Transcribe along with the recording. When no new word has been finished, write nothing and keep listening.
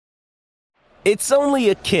It's only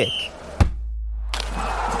a kick,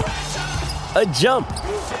 a jump,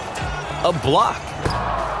 a block.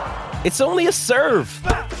 It's only a serve.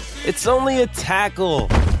 It's only a tackle,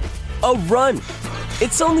 a run.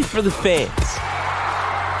 It's only for the fans.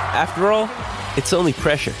 After all, it's only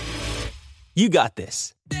pressure. You got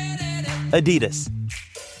this. Adidas.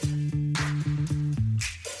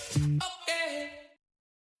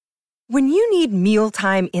 When you need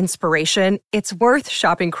mealtime inspiration, it's worth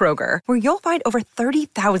shopping Kroger, where you'll find over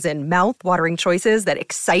 30,000 mouth-watering choices that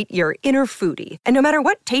excite your inner foodie. And no matter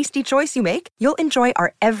what tasty choice you make, you'll enjoy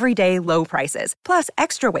our everyday low prices, plus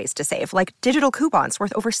extra ways to save, like digital coupons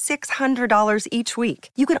worth over $600 each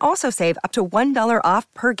week. You can also save up to $1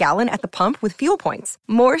 off per gallon at the pump with fuel points.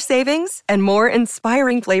 More savings and more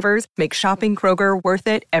inspiring flavors make shopping Kroger worth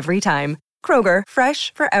it every time. Kroger,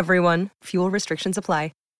 fresh for everyone. Fuel restrictions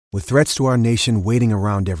apply. With threats to our nation waiting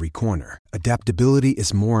around every corner, adaptability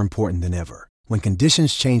is more important than ever. When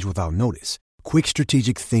conditions change without notice, quick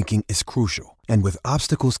strategic thinking is crucial. And with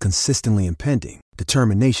obstacles consistently impending,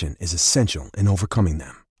 determination is essential in overcoming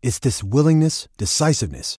them. It's this willingness,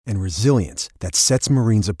 decisiveness, and resilience that sets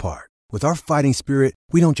Marines apart. With our fighting spirit,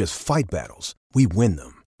 we don't just fight battles, we win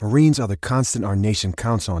them. Marines are the constant our nation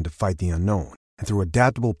counts on to fight the unknown. And through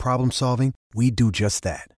adaptable problem solving, we do just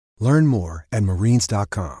that. Learn more at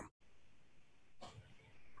marines.com.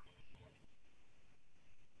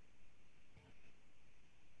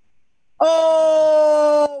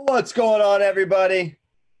 Oh, what's going on, everybody?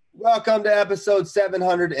 Welcome to episode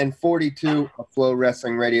 742 of Flow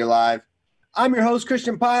Wrestling Radio Live. I'm your host,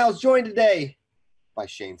 Christian Piles, joined today by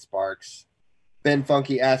Shane Sparks, Ben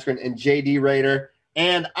Funky Askren, and JD Raider.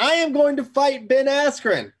 And I am going to fight Ben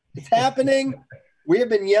Askren. It's happening. We have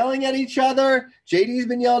been yelling at each other. JD's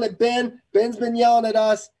been yelling at Ben. Ben's been yelling at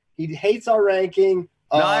us. He hates our ranking.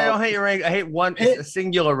 No, I don't hate your ranking. I hate a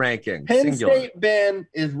singular ranking. Penn State Ben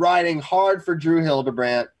is riding hard for Drew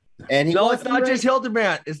Hildebrandt. And it's not just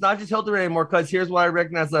Hildebrandt. It's not just Hildebrandt anymore, because here's what I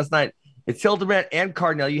recognized last night. It's Hildebrandt and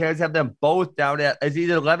Cardinal. You guys have them both down at it's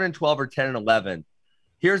either 11 and 12 or 10 and 11.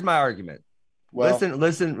 Here's my argument. Well,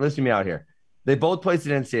 listen to me out here. They both placed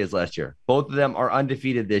in NCAAs last year. Both of them are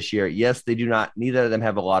undefeated this year. Yes, they do not. Neither of them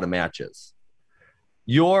have a lot of matches.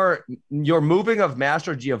 Your moving of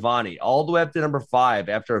Mastro Giovanni all the way up to number 5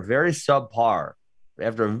 after a very subpar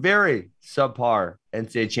NCAA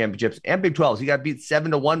championships and Big 12s. He got beat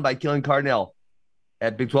 7-1 by Killing Cardinal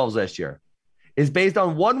at Big 12s last year. Is based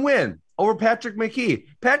on one win over Patrick McKee.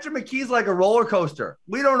 Patrick McKee's like a roller coaster.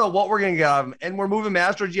 We don't know what we're going to get out of him. And we're moving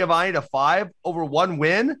Mastro Giovanni to 5 over one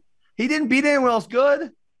win. He didn't beat anyone else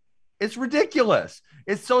good. It's ridiculous.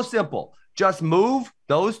 It's so simple. Just move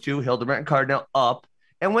those two, Hildebrandt and Cardinal, up.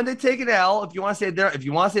 And when they take an L, if you want to say they're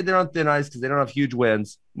on thin ice because they don't have huge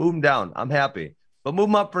wins, move them down. I'm happy. But move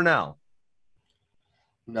them up for now.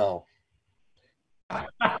 No.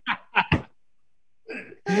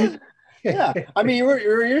 Yeah. I mean,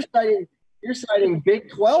 you're citing Big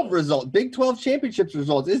 12 results, Big 12 championships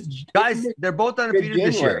results. Guys, they're both undefeated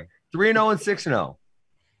this year. 3-0 and 6-0.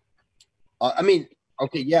 I mean,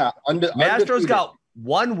 okay, yeah. Mastro's got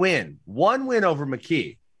one win over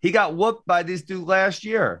McKee. He got whooped by these two last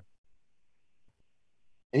year.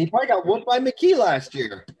 And he probably got whooped by McKee last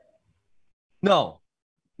year. No.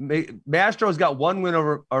 Mastro's got one win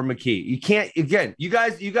over McKee. You can't, again, you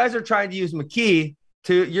guys are trying to use McKee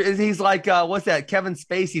he's like, what's that Kevin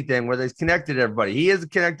Spacey thing where they've connected everybody. He is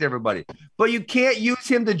connected everybody. But you can't use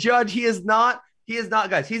him to judge. He is not,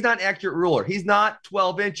 guys. He's not an accurate ruler. He's not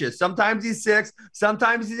 12 inches. Sometimes he's 6,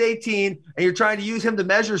 sometimes he's 18, and you're trying to use him to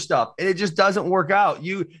measure stuff, and it just doesn't work out.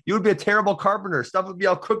 You would be a terrible carpenter. Stuff would be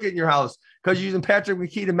all crooked in your house because you're using Patrick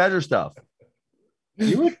McKee to measure stuff.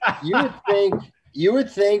 You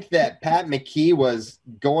would think that Pat McKee was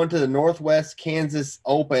going to the Northwest Kansas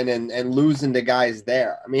Open and losing to guys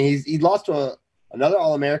there. I mean, he lost to another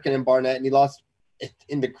All-American in Barnett, and he lost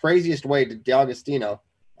in the craziest way to D'Agostino.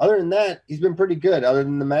 Other than that, he's been pretty good, other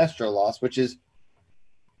than the Mastro loss, which is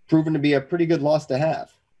proven to be a pretty good loss to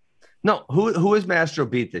have. No, who has Mastro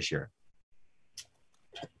beat this year?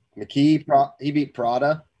 McKee, he beat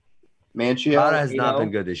Prada. Manchio. Prada has not been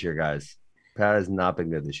good this year, guys. Prada has not been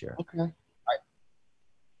good this year. Okay.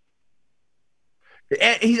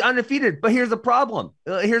 And he's undefeated, but here's the problem.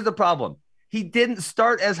 He didn't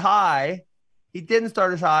start as high.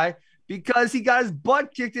 Because he got his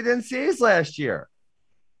butt kicked at NCAAs last year.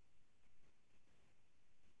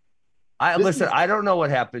 I don't know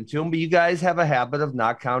what happened to him, but you guys have a habit of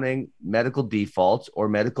not counting medical defaults or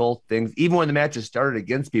medical things, even when the matches started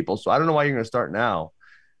against people. So I don't know why you're going to start now.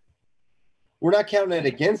 We're not counting it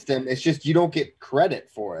against him. It's just you don't get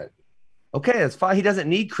credit for it. Okay, that's fine. He doesn't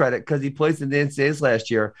need credit because he plays in the NCAAs last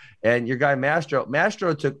year. And your guy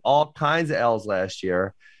Mastro took all kinds of L's last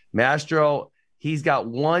year. Mastro, he's got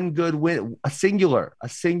one good win, a singular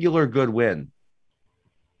good win,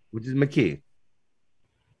 which is McKee.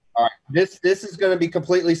 All right, this is going to be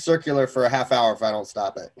completely circular for a half hour if I don't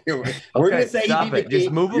stop it. We're going to say stop it.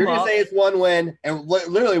 Just move You're him going to up. say it's one win, and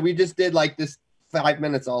literally we just did like this 5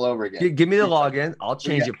 minutes all over again. Give me the login. I'll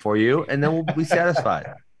change it for you, and then we'll be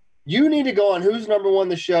satisfied. You need to go on Who's Number One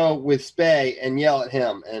the show with Spay and yell at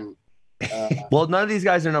him. And well, none of these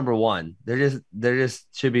guys are number one. They're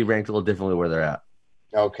just should be ranked a little differently where they're at.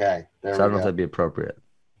 okay, there So I we don't know if go. that'd be appropriate.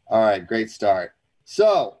 All right, great start.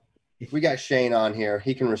 So we got Shane on here.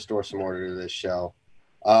 He can restore some order to this show.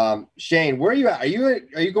 Shane, where are you at? Are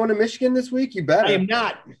you going to Michigan this week? You better. I am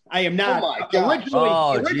not. Oh my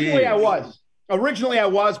God. Originally I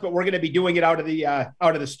was, but we're going to be doing it out of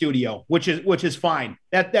the studio, which is fine.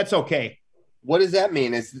 That's okay. What does that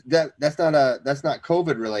mean? Is that's not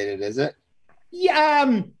COVID related, is it?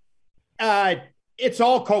 Yeah. It's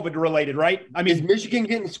all COVID related, right? I Is mean, Michigan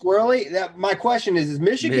getting squirrely? My question is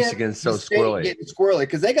Michigan's so State squirrely. getting squirrely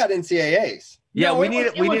because they got NCAAs. Yeah, No, we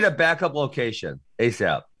it need was- a backup location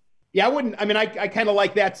ASAP. yeah, I kind of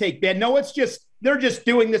like that take, Ben. No, they're just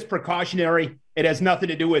doing this precautionary. It has nothing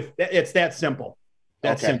to do with it's that simple.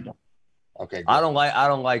 That's Okay. simple. Okay, good. I don't like it. I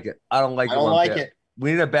don't like I don't like it.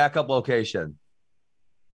 We need a backup location.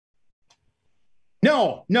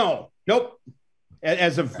 No, nope.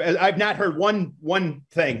 As I've not heard one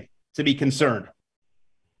thing to be concerned.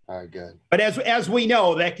 All right, good. But as we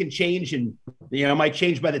know, that can change, and might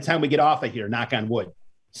change by the time we get off of here. Knock on wood.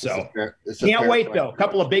 So This is can't fair wait point. though. A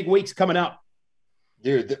couple of big weeks coming up.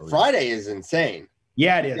 Dude. Friday is insane.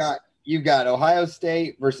 Yeah, it is. You've got Ohio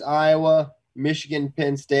State versus Iowa, Michigan,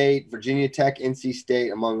 Penn State, Virginia Tech, NC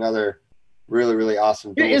State, among other really, really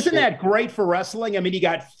awesome duels. Isn't that great for wrestling? I mean, you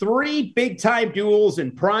got 3 big time duels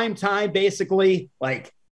in prime time, basically.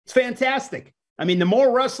 Like, it's fantastic. I mean, the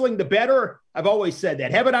more wrestling, the better. I've always said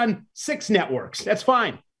that. Have it on 6 networks. That's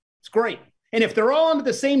fine. It's great. And if they're all on at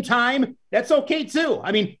the same time, that's okay too.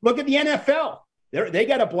 I mean, look at the NFL. They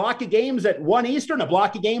got a block of games at 1 Eastern, a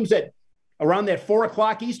block of games at around that 4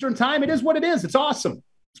 o'clock Eastern time. It is what it is. It's awesome.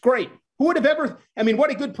 It's great. Who would have ever? I mean, what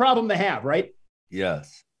a good problem to have, right?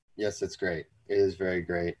 Yes. Yes, it's great. It is very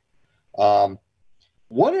great.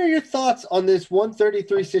 What are your thoughts on this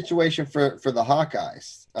 133 situation for the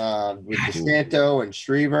Hawkeyes with DeSanto and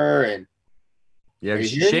Shriver and Yeah, Are you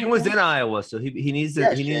hearing Shane was me? in Iowa, so he needs to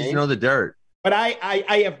Yeah, he needs Shane. to know the dirt. But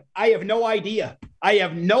I have no idea. I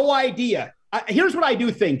have no idea. Here's what I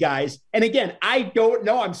do think, guys. And again, I don't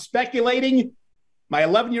know. I'm speculating. My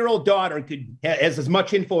 11-year-old daughter has as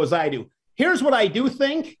much info as I do. Here's what I do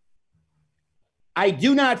think. I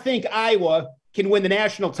do not think Iowa can win the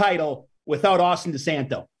national title without Austin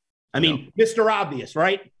DeSanto. I mean, Mr. Obvious,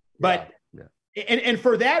 right? But and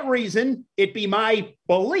for that reason, it'd be my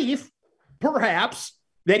belief, perhaps,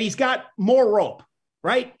 that he's got more rope,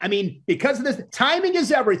 right? I mean, because of this, timing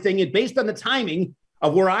is everything, and based on the timing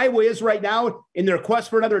of where Iowa is right now in their quest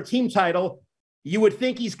for another team title, you would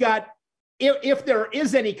think he's got. If there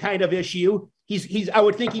is any kind of issue, I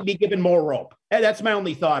would think he'd be given more rope. That's my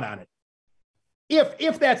only thought on it.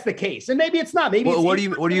 If that's the case, and maybe it's not. Maybe What,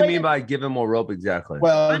 it's what do you mean by giving more rope exactly?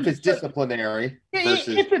 well, if it's disciplinary versus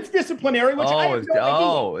if it's disciplinary, which I have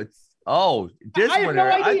no idea.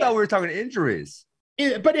 Disciplinary. I idea. thought we were talking injuries.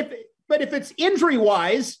 But if it's injury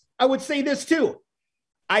wise, I would say this too.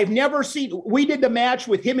 I've never seen. We did the match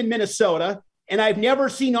with him in Minnesota, and I've never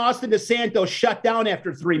seen Austin DeSanto shut down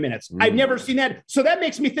after 3 minutes. I've never seen that. So that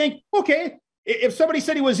makes me think, okay, if somebody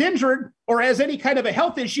said he was injured or has any kind of a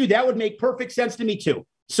health issue, that would make perfect sense to me too.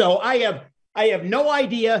 So I have no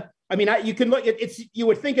idea. I mean, you can look. You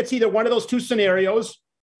would think it's either one of those two scenarios,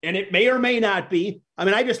 and it may or may not be. I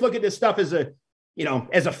mean, I just look at this stuff as a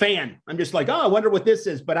fan. I'm just like, oh, I wonder what this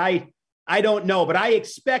is. But I don't know. But I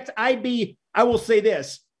expect I will say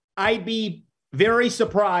this. I'd be very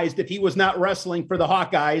surprised if he was not wrestling for the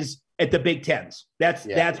Hawkeyes at the Big Tens. That's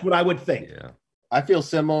what I would think. Yeah. I feel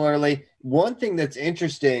similarly. One thing that's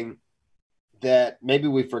interesting that maybe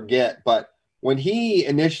we forget, but when he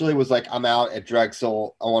initially was like, I'm out at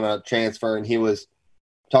Drexel, I want to transfer, and he was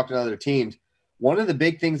talking to other teams, one of the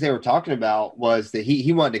big things they were talking about was that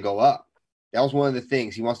he wanted to go up. That was one of the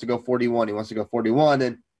things. He wants to go 41. He wants to go 41,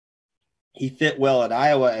 and he fit well at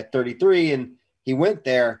Iowa at 33, and he went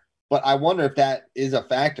there. But I wonder if that is a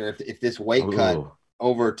factor, if this weight cut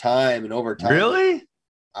over time. Really?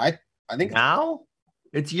 I think Now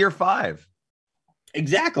it's year 5.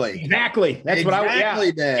 exactly. Exactly. That's what I would.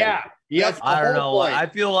 Exactly, Ben. Yep. I don't know. I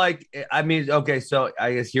feel like, I mean, okay, so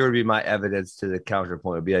I guess here would be my evidence to the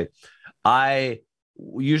counterpoint would be like,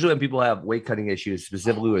 usually when people have weight cutting issues,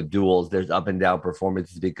 specifically with duals, there's up and down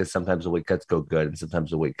performances because sometimes the weight cuts go good and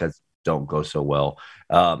sometimes the weight cuts don't go so well.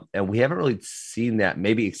 And we haven't really seen that,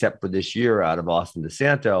 maybe except for this year out of Austin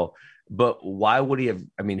DeSanto. But why would he have?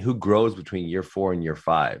 I mean, who grows between year 4 and year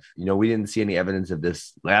 5? We didn't see any evidence of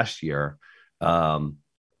this last year.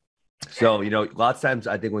 So, lots of times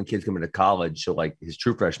I think when kids come into college, so like his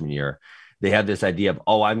true freshman year, they have this idea of,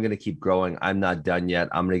 oh, I'm going to keep growing. I'm not done yet.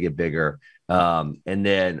 I'm going to get bigger. And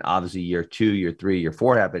then obviously year 2, year 3, year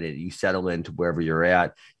 4 happen, and you settle into wherever you're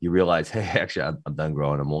at. You realize, hey, actually, I'm done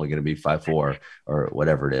growing. I'm only going to be 5'4" or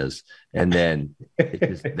whatever it is. And then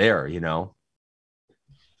it's just there, Yeah,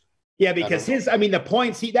 because the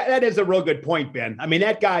points, that is a real good point, Ben. I mean,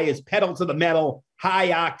 that guy is pedal to the metal, high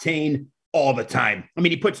octane all the time. I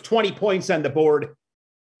mean, he puts 20 points on the board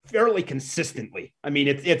fairly consistently. I mean,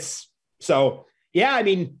 it's so, yeah, I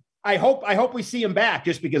mean, I hope we see him back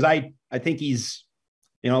just because I think he's,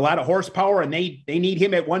 a lot of horsepower and they need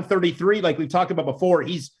him at 133. Like we've talked about before,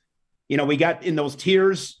 he's, we got in those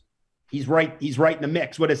tiers. He's right in the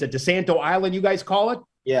mix. What is it? DeSanto Island, you guys call it?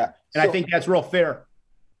 Yeah. And I think that's real fair.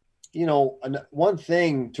 One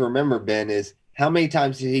thing to remember, Ben, is how many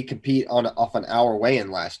times did he compete off an hour weigh-in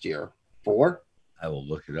last year? 4? I will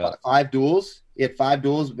look it up. 5 duels. He had 5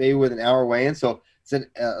 duels, maybe with an hour weigh-in. So it's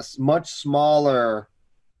a much smaller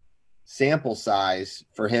sample size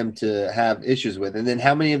for him to have issues with. And then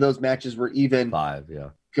how many of those matches were even 5? Yeah,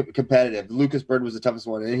 competitive? Lucas Bird was the toughest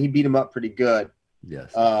one, and he beat him up pretty good.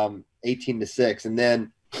 Yes, 18-6, and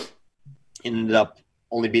then ended up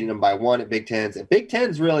only beating him by 1 at Big Tens. And Big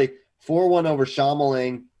Tens really 4-1 over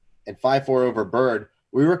Schommeling and 5-4 over Bird.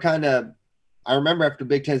 We were I remember after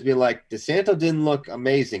Big Tens being like, DeSanto didn't look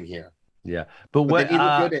amazing here. Yeah, but what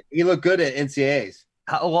he looked good at NCAAs.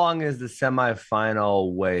 How long is the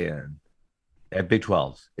semifinal weigh-in at Big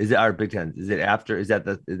 12s? Is it our Big 10s? Is it after? Is that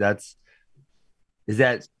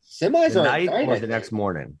semis the are night night, or the next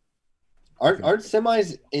morning? Aren't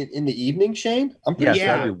semis in the evening, Shane? I'm pretty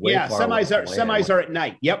sure. Semis are at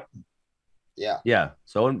night. Yep. Yeah.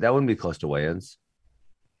 So that wouldn't be close to weigh-ins.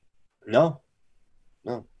 No.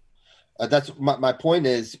 That's my point.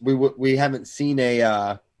 Is we haven't seen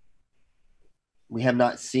a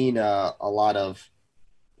lot of.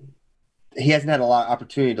 He hasn't had a lot of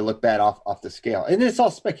opportunity to look bad off the scale, and it's all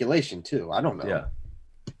speculation too. I don't know. Yeah.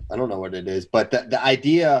 I don't know what it is, but the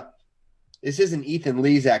idea. This isn't Ethan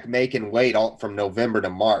Lezak making weight from November to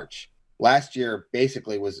March. Last year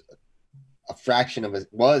basically was a fraction of a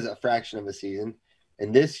season,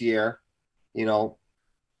 and this year, he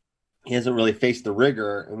hasn't really faced the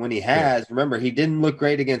rigor. And when he has, remember, he didn't look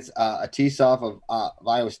great against a Tisov of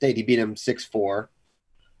Iowa State. He beat him 6-4,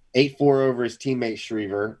 8-4 over his teammate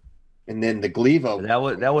Schriever, and then the Glevo. That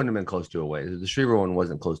wouldn't have been close to a weigh. The Schriever one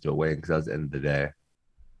wasn't close to a weigh because that was the end of the day.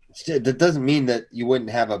 That doesn't mean that you wouldn't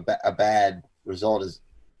have a bad result.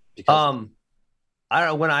 Because I don't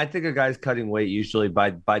know. When I think of guys cutting weight, usually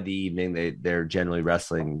by the evening, they're generally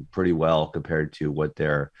wrestling pretty well compared to what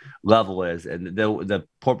their level is. And the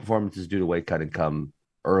poor performances due to weight cutting come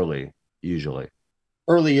early, usually.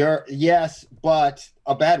 Earlier, yes, but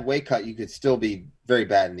a bad weight cut, you could still be very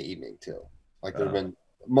bad in the evening too. Like there have been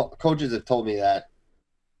coaches have told me that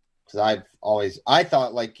because I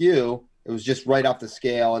thought like you, it was just right off the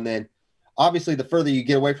scale. And then obviously the further you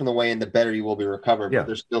get away from the weigh-in, the better you will be recovered. Yeah. But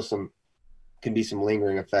there's still can be some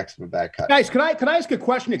lingering effects of a bad cut. Guys, can I ask a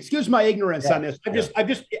question? Excuse my ignorance on this.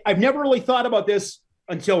 I've never really thought about this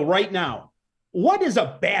until right now. What is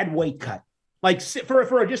a bad weight cut? Like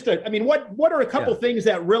what are a couple things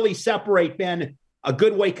that really separate, Ben, a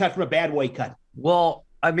good weight cut from a bad weight cut? Well,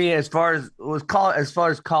 I mean, as far as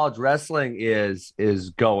college wrestling is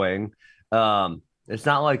going, it's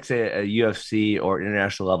not like say a UFC or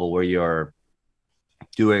international level where you're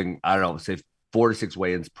doing, I don't know, say 4 to 6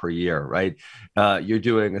 weigh-ins per year, right? You're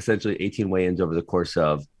doing essentially 18 weigh-ins over the course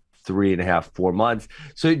of 3.5, 4 months.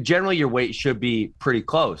 So generally your weight should be pretty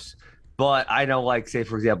close. But I know, like, say,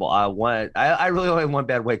 for example, I really only had one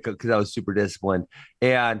bad weight cut because I was super disciplined.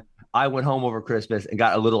 And I went home over Christmas and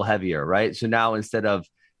got a little heavier, right? So now instead of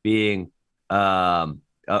being a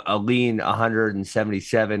lean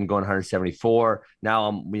 177 going 174, now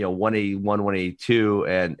I'm 181, 182,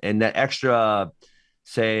 and that extra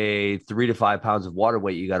say 3 to 5 pounds of water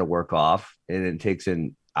weight you got to work off, and it takes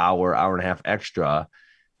an hour and a half extra.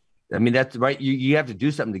 I mean, that's right. You have to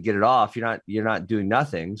do something to get it off. You're not doing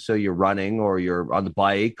nothing. So you're running or you're on the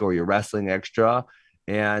bike or you're wrestling extra,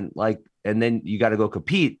 and then you got to go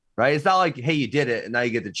compete, right? It's not like, hey, you did it and now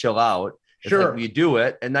you get to chill out. It's like you do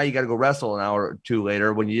it, and now you got to go wrestle an hour or two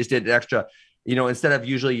later when you just did an extra, instead of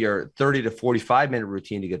usually your 30 to 45-minute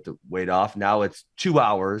routine to get the weight off, now it's 2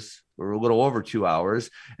 hours or a little over 2 hours.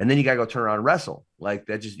 And then you got to go turn around and wrestle. Like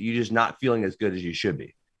that, you're just not feeling as good as you should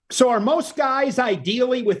be. So are most guys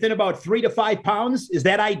ideally within about 3 to 5 pounds? Is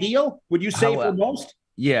that ideal? Would you say for most?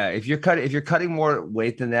 Yeah. If you're cutting more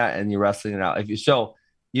weight than that and you're wrestling it out,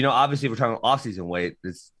 obviously if we're talking off-season weight,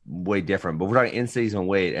 it's way different, but we're talking in-season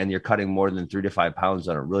weight and you're cutting more than 3 to 5 pounds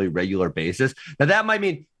on a really regular basis. Now that might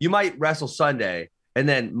mean you might wrestle Sunday and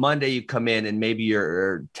then Monday you come in and maybe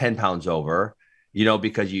you're 10 pounds over,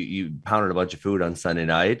 because you pounded a bunch of food on Sunday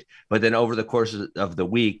night, but then over the course of the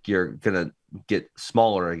week, you're going to get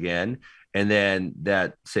smaller again. And then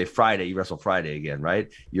say Friday, you wrestle Friday again,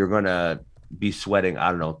 right? You're going to be sweating, I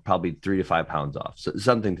don't know, probably 3 to 5 pounds off. So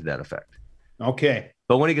something to that effect. Okay.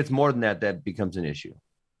 But when it gets more than that, that becomes an issue.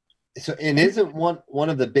 So, and isn't one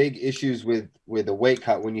of the big issues with the weight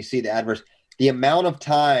cut when you see the adverse, the amount of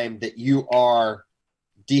time that you are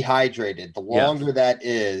dehydrated, the longer that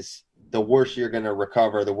is, the worse you're going to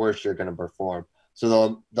recover, the worse you're going to perform.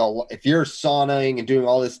 So if you're sauning and doing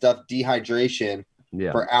all this stuff, dehydration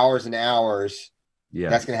for hours and hours,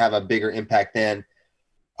 that's going to have a bigger impact then.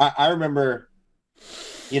 I remember,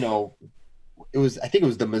 I think it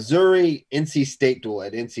was the Missouri NC State duel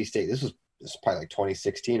at NC State. This was probably like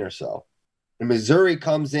 2016 or so. And Missouri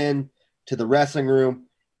comes in to the wrestling room.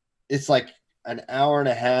 It's like an hour and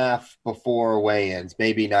a half before weigh-ins,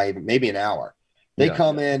 maybe an hour. They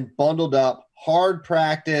come in bundled up, hard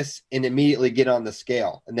practice, and immediately get on the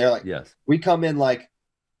scale. And they're like, we come in like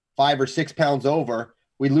 5 or 6 pounds over.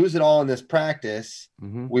 We lose it all in this practice.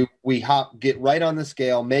 Mm-hmm. We get right on the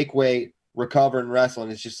scale, make weight, recover, and wrestle.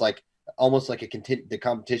 And it's just like almost like the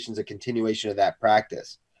competition's a continuation of that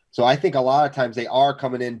practice. So I think a lot of times they are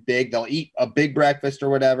coming in big. They'll eat a big breakfast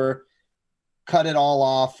or whatever, cut it all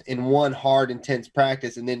off in one hard, intense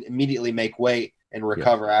practice, and then immediately make weight and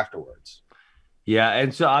recover afterwards. Yeah,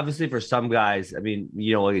 and so obviously for some guys, I mean,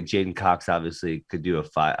 like Jaden Cox obviously could do a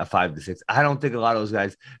 5 to 6. I don't think a lot of those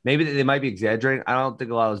guys, maybe they might be exaggerating. I don't think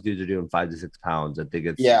a lot of those dudes are doing 5 to 6 pounds. I think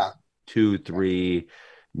it's 2, 3,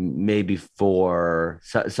 maybe 4,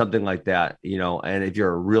 something like that, and if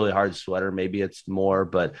you're a really hard sweater, maybe it's more,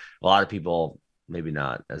 but a lot of people, maybe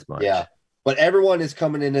not as much. Yeah. But everyone is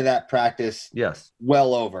coming into that practice.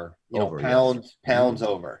 Well over, pounds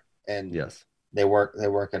over. And they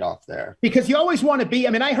work it off there. Because you always want to be,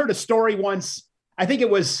 I heard a story once. I think it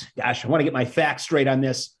was, I want to get my facts straight on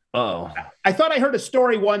this. I thought I heard a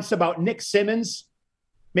story once about Nick Simmons.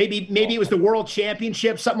 Maybe it was the World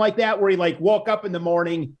Championship, something like that, where he like woke up in the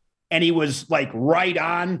morning and he was like right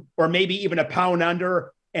on, or maybe even a pound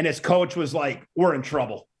under. And his coach was like, we're in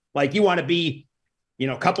trouble. Like you want to be,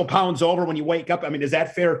 a couple pounds over when you wake up. Is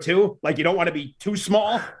that fair too? Like you don't want to be too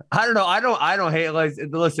small. I don't know. I don't hate, like,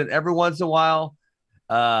 listen, every once in a while,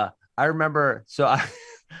 I remember,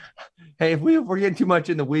 hey, if we're getting too much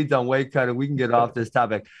in the weeds on weight cutting, we can get off this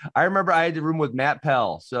topic. I remember I had to room with Matt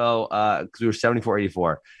Pell. So, because we were 74,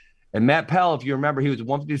 84. And Matt Pell, if you remember, he was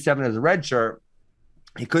 157 as a red shirt.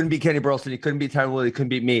 He couldn't beat Kenny Burleson. He couldn't beat Tyron Woodley. He couldn't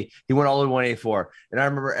beat me. He went all the way to 184. And I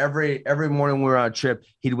remember every morning when we were on a trip,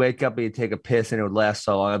 he'd wake up and he'd take a piss and it would last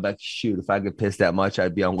so long. I'd be like, shoot, if I could piss that much,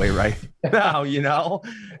 I'd be on weight right now,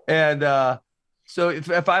 And so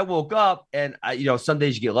if I woke up and some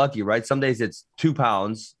days you get lucky, right? Some days it's 2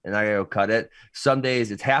 pounds and I gotta go cut it. Some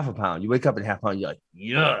days it's half a pound. You wake up in half a pound, you're like,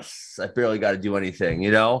 yes, I barely got to do anything,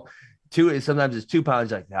 Sometimes it's 2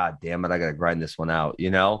 pounds, like, God damn it, I gotta grind this one out,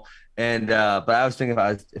 And but I was thinking,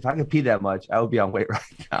 if I could pee that much, I would be on weight right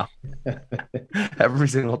now, every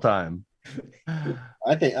single time.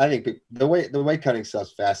 I think the weight cutting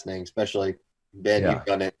stuff's fascinating, especially Ben. You've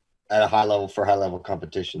done it at a high level for high level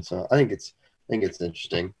competition, so I think it's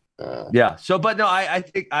interesting. So, but no, I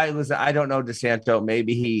think I don't know DeSanto.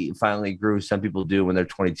 Maybe he finally grew. Some people do when they're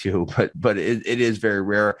 22, but it is very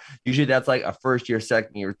rare. Usually that's like a first year,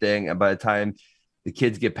 second year thing. And by the time the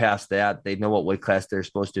kids get past that, they know what weight class they're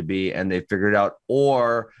supposed to be and they figure it out.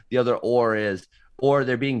 Or the other or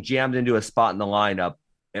they're being jammed into a spot in the lineup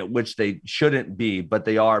at which they shouldn't be, but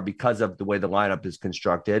they are because of the way the lineup is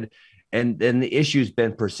constructed. And then the issue's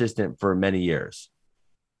been persistent for many years.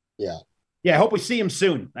 Yeah. Yeah, I hope we see him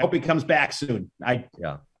soon. I hope he comes back soon. I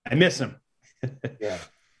miss him. Yeah.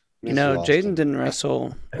 Jaden didn't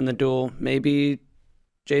wrestle in the duel. Maybe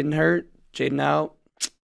Jaden hurt, Jaden out,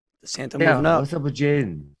 Santa moving up. What's up with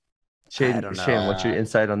Jaden? Shane, what's your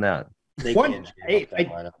insight on that? So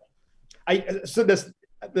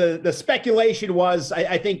the speculation was,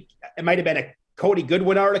 I think it might have been a Cody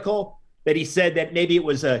Goodwin article that he said that maybe it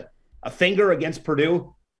was a finger against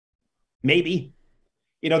Purdue. Maybe.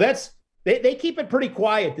 That's they keep it pretty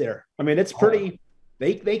quiet there. I mean, it's pretty.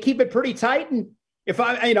 They keep it pretty tight. And if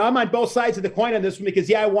I'm on both sides of the coin on this one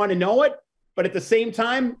because I want to know it, but at the same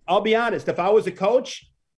time, I'll be honest. If I was a coach,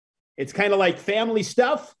 it's kind of like family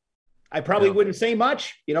stuff. I probably wouldn't say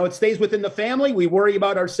much. It stays within the family. We worry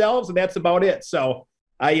about ourselves, and that's about it. So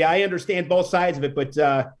I understand both sides of it, but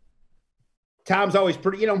Tom's always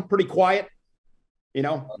pretty quiet.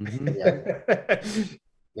 Yeah.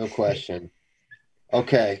 No question.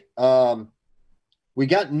 Okay. We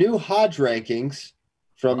got new Hodge rankings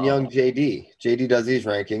from young JD. JD does these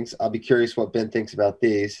rankings. I'll be curious what Ben thinks about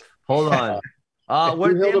these. Hold on.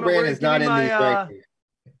 Drew Hildebrand is not in these rankings.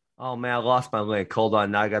 Oh, man, I lost my link. Hold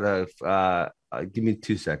on. Now I got to give me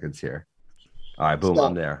 2 seconds here. All right, boom,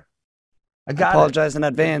 I'm there. I apologize in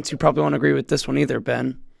advance. You probably won't agree with this one either,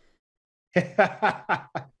 Ben.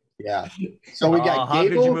 Yeah. So we got how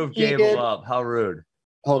Gable. Could you move Keegan. Gable up? How rude.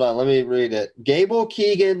 Hold on, let me read it. Gable,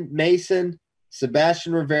 Keegan, Mason,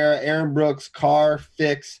 Sebastian Rivera, Aaron Brooks, Carr,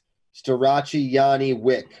 Fix, Storace, Yanni,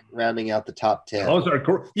 Wick, rounding out the top 10. Those are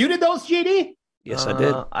cool. You did those, GD? Yes, I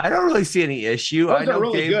did. I don't really see any issue. Those I know are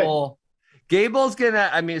really Gable. Gable's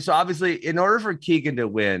gonna. So obviously, in order for Keegan to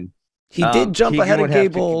win, he did jump ahead of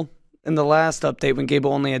Gable in the last update when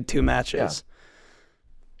Gable only had 2 matches. Yeah.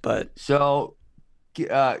 But so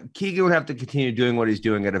Keegan would have to continue doing what he's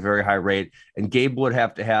doing at a very high rate, and Gable would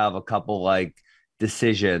have to have a couple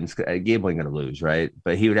decisions. Gable ain't gonna lose, right?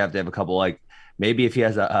 But he would have to have a couple maybe if he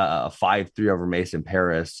has a 5-3 over Mason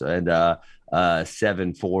Paris and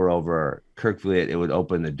 7-4 over Kerkvliet, it would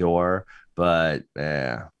open the door. But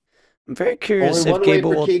yeah, I'm very curious if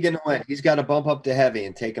Gable will. Keegan to win. He's got to bump up to heavy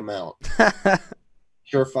and take him out.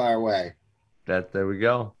 Surefire way. There we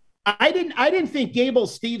go. I didn't think Gable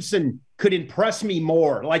Steveson could impress me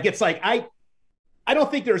more. I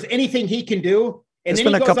don't think there's anything he can do. And there's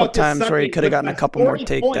been a couple times where he could have gotten a couple more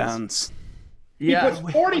takedowns. He puts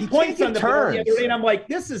 40 points on the board the other day, and I'm like,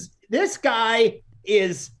 this guy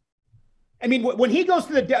is. I mean, when he goes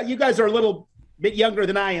to you guys are a little bit younger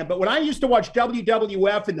than I am, but when I used to watch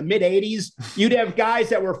WWF in the mid '80s, you'd have guys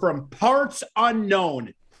that were from parts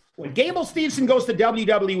unknown. When Gable Steveson goes to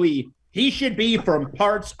WWE, he should be from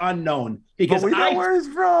parts unknown because we know where he's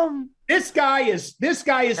from. This guy is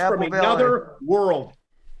from another world.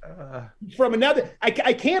 From another. I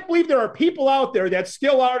can't believe there are people out there that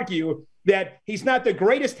still argue that he's not the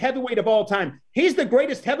greatest heavyweight of all time. He's the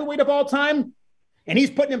greatest heavyweight of all time, and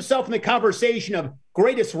he's putting himself in the conversation of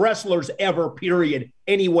greatest wrestlers ever, period,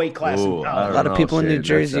 any weight class. A lot of people in New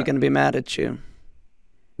Jersey are going to be mad at you.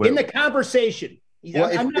 In the conversation, he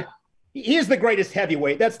is the greatest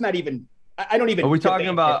heavyweight. That's not even – I don't even – Are we talking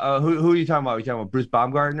about who are you talking about? Are you talking about Bruce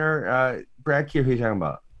Baumgartner, Bracky, or who are you talking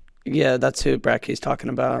about? Yeah, that's who Bracky's talking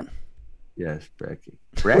about. Yes, Bracky.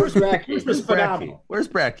 Where's Bracky? Where's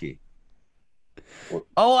Bracky?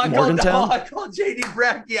 Oh, I called JD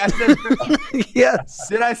Bracky. I said, yes.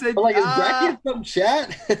 Did I say? Is Bracky in some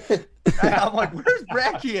chat? I'm like, where's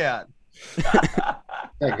Bracky at?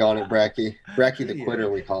 Got it, Bracky. Bracky the quitter,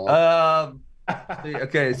 we call him.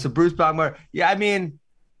 Okay, so Bruce Baumgartner. Yeah, I mean,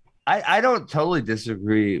 I don't totally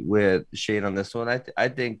disagree with Shane on this one. I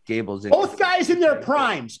think Gable's in. Both guys in their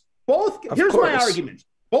primes. Here's my argument.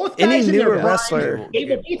 Both guys in their primes.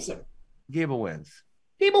 Gable beats him. Gable wins.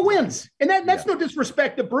 Gable wins. And that's no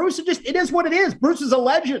disrespect to Bruce. It is what it is. Bruce is a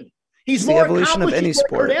legend. He's more the evolution of any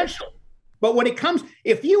sport. But when it comes,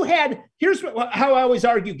 here's how I always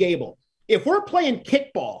argue Gable. If we're playing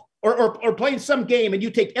kickball or playing some game and you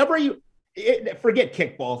take forget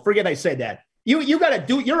kickball, forget I said that.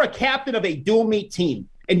 You're a captain of a dual meet team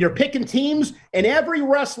and you're picking teams, and every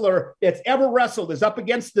wrestler that's ever wrestled is up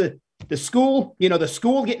against the school, the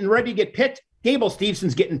school getting ready to get picked. Gable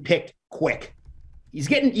Stevenson's getting picked quick. He's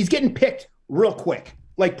getting picked real quick.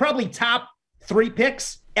 Like probably top 3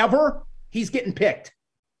 picks ever. He's getting picked.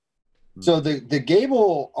 So the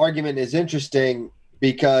Gable argument is interesting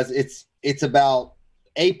because it's about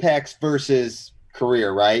apex versus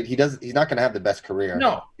career, right? He's not going to have the best career.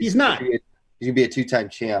 No, he's not. He's going to be a 2-time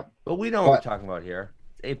champ. But we know what we're talking about here.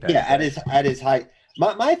 It's apex. Yeah, at his height.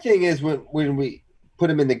 My thing is when we put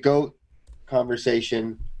him in the GOAT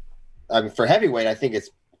conversation, I mean, for heavyweight, I think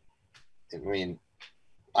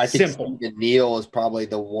simple. Stephen Neal is probably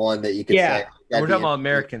the one that you could say. We're talking about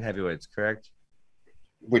American heavyweights, correct?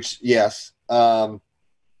 Which, yes. But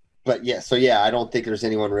yeah, so yeah, I don't think there's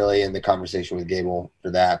anyone really in the conversation with Gable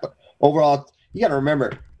for that. But overall, you got to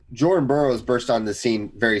remember, Jordan Burroughs burst on the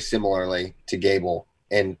scene very similarly to Gable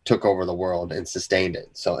and took over the world and sustained it.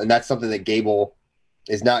 And that's something that Gable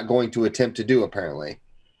is not going to attempt to do, apparently.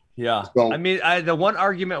 Yeah. So, I mean, the one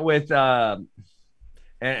argument with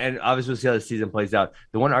And obviously we'll see how the season plays out.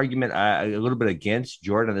 The one argument a little bit against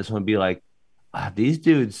Jordan on this one would be like, these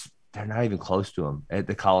dudes, they're not even close to him at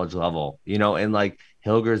the college level, and like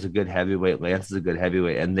Hilger is a good heavyweight, Lance is a good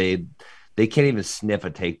heavyweight, and they can't even sniff a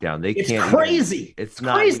takedown. It's crazy. It's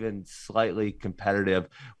not even slightly competitive.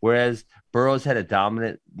 Whereas Burroughs had a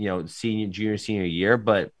dominant, junior, senior year,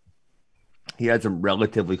 but he had some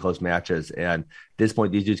relatively close matches. And at this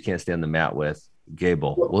point, these dudes can't stay on the mat with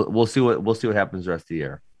Gable. We'll see what happens the rest of the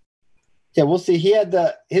year. Yeah, we'll see. He had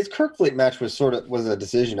his Kirkfleet match was a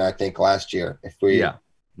decision, I think, last year, if we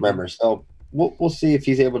remember. So we'll see if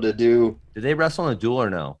he's able to do. Did they wrestle in a duel or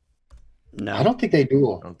no? No, I don't think they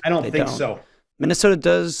duel. I don't think so. Minnesota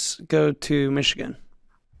does go to Michigan.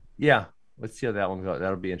 Yeah, let's see how that one goes.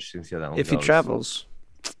 That'll be interesting to see how that one goes. If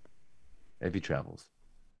he travels.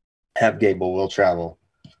 Have Gable will travel.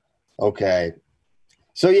 Okay.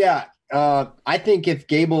 So, yeah, I think if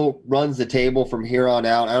Gable runs the table from here on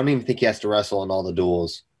out, I don't even think he has to wrestle in all the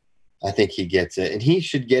duels. I think he gets it. And he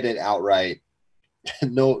should get it outright.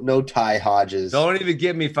 No Ty Hodges. Don't even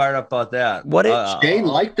get me fired up about that. What if Shane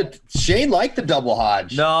liked the double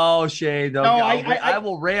Hodge? No, Shane. No, I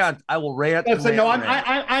will rant. Listen,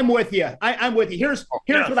 I'm with you. I'm with you. Here's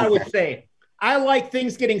what I would say. I like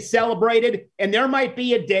things getting celebrated, and there might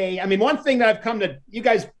be a day. I mean, one thing that I've come to, you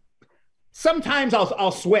guys, sometimes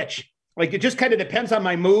I'll switch. Like, it just kind of depends on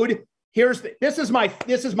my mood. This is my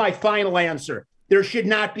final answer. There should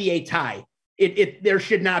not be a tie. There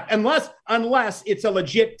should not, unless it's a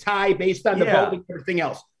legit tie based on the voting and everything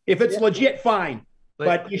else. If it's legit, fine.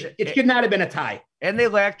 But it should not have been a tie. And they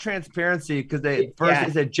lack transparency because they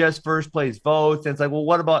said just first place votes. And it's like, well,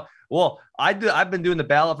 what about? Well, I've been doing the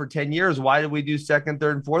ballot for 10 years. Why did we do second,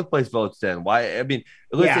 third, and fourth place votes then? Why? I mean,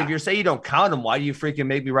 listen, if you're saying you don't count them, why do you freaking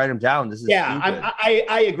make me write them down? This is stupid.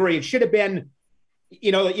 I agree. It should have been,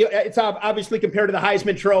 it's obviously compared to the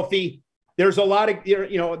Heisman Trophy. There's a lot of,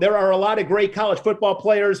 there are a lot of great college football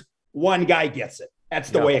players. One guy gets it. That's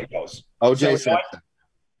the way it goes. O.J. Simpson.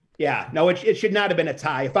 It should not have been a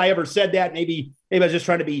tie. If I ever said that, maybe I was just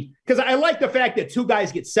trying to be, because I like the fact that two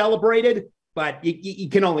guys get celebrated, but you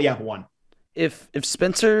can only have one. If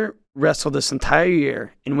Spencer wrestled this entire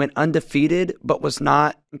year and went undefeated, but was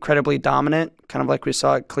not incredibly dominant, kind of like we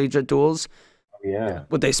saw at collegiate duels,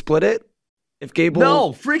 would they split it? If Gable,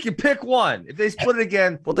 no, freaking pick one. If they split it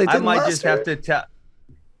again, I might just have to tell.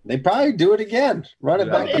 They probably do it again. Run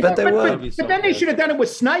it back. I bet they would. But then they should have done it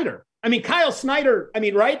with Snyder. I mean, Kyle Snyder. I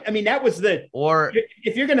mean, right? I mean, that was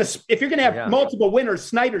if you're gonna have multiple winners,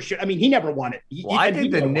 Snyder should. I mean, he never won it. I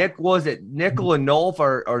think the Nickel and Nolf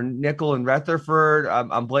or Nickel and Rutherford.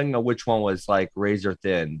 I'm blanking on which one was like razor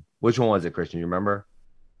thin. Which one was it, Christian? You remember?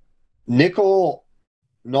 Nickel.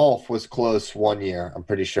 Nolf was close one year, I'm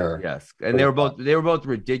pretty sure. Yes, and they were both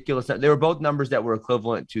ridiculous. They were both numbers that were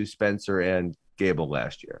equivalent to Spencer and Gable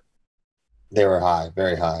last year. They were high,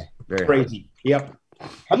 very high. Very crazy. High. Yep.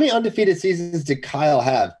 How many undefeated seasons did Kyle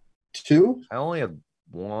have? 2? I only have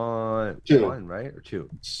one, right? Or 2?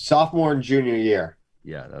 Sophomore and junior year.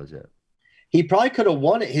 Yeah, that was it. He probably could have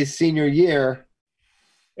won it his senior year.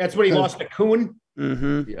 That's when he lost to Kuhn.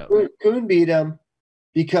 Mm-hmm. Yeah. Kuhn beat him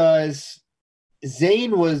because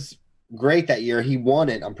Zane was great that year. He won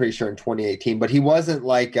it, I'm pretty sure, in 2018, but he wasn't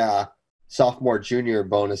like a sophomore, junior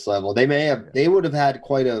bonus level. They would have had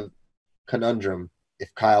quite a conundrum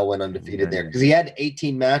if Kyle went undefeated there because he had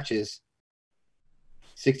 18 matches,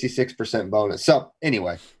 66% bonus. So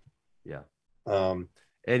anyway. Yeah.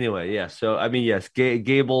 Anyway, yeah. So, I mean, yes,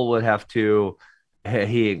 Gable would have to,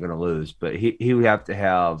 he ain't going to lose, but he would have to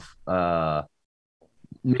have,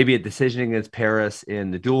 maybe a decision against Paris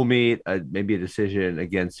in the dual meet, maybe a decision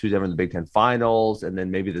against who's ever in the Big Ten finals, and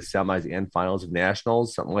then maybe the semis and finals of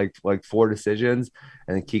nationals, something like 4 decisions.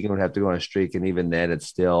 And then Keegan would have to go on a streak. And even then it's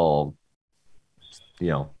still,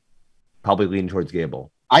 probably leaning towards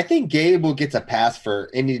Gable. I think Gable gets a pass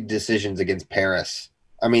for any decisions against Paris.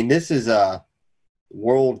 I mean, this is a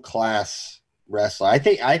world-class wrestler. I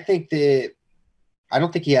don't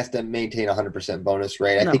think he has to maintain 100% bonus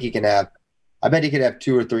rate. I think he can have, I bet he could have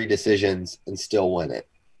 2 or 3 decisions and still win it.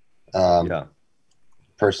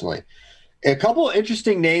 Personally. A couple of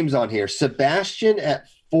interesting names on here. Sebastian at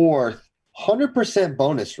 4th, 100%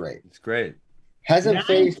 bonus rate. It's great. Hasn't 9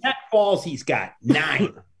 faced tech falls. He's got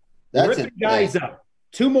 9. That's ripping guys up.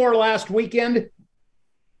 2 more last weekend.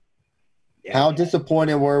 How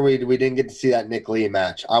disappointed were we didn't get to see that Nick Lee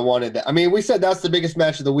match? I wanted that. I mean, we said that's the biggest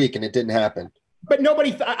match of the week, and it didn't happen. But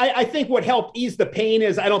nobody, I think what helped ease the pain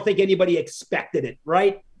is I don't think anybody expected it,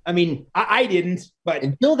 right? I mean, I didn't, but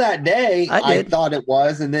until that day, I thought it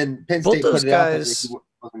was, and then Penn State put it out that he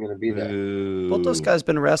wasn't going to be there. Both those guys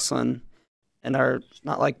been wrestling, and are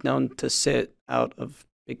not like known to sit out of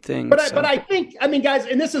big things. But I think, I mean, guys,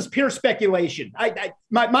 and this is pure speculation.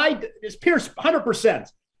 My is pure 100%.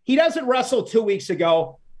 He doesn't wrestle 2 weeks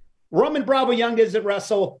ago. Roman Bravo Young doesn't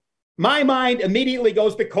wrestle. My mind immediately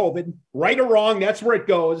goes to COVID, right or wrong. That's where it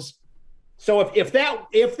goes. So if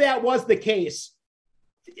that was the case,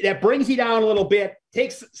 that brings you down a little bit,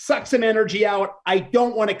 sucks some energy out. I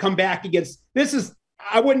don't want to come back against this.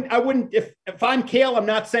 I wouldn't if I'm Kale, I'm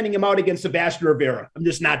not sending him out against Sebastian Rivera. I'm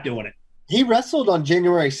just not doing it. He wrestled on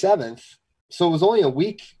January 7th, so it was only a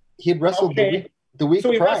week. He had wrestled the week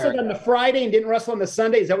So he prior. wrestled on the Friday and didn't wrestle on the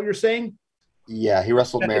Sunday. Is that what you're saying? Yeah, he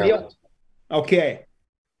wrestled Maryland. Okay.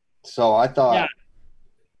 So I thought,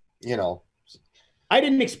 I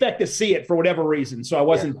didn't expect to see it for whatever reason. So I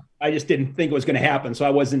wasn't. Yeah. I just didn't think it was going to happen. So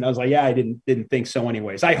I was like, yeah, I didn't think so.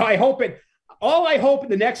 Anyways, I hope it. All I hope in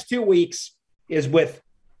the next 2 weeks is with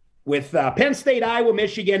Penn State, Iowa,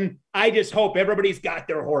 Michigan. I just hope everybody's got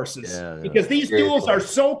their horses because these duels are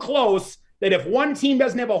so close that if one team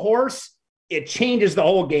doesn't have a horse, it changes the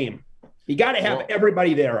whole game. You got to have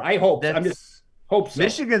everybody there. I hope. Hope so.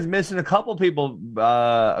 Michigan's missing a couple people,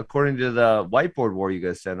 according to the whiteboard war you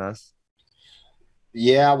guys sent us.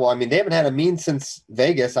 Yeah, well, I mean, they haven't had a mean since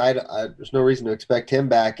Vegas. There's no reason to expect him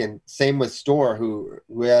back. And same with Storr, who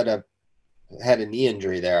had a knee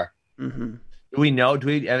injury there. Mm-hmm. Do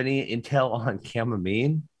we have any intel on Cam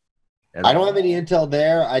Amin? I don't have any intel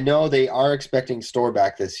there. I know they are expecting Storr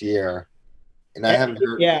back this year. And I haven't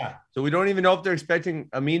heard. Yeah. So we don't even know if they're expecting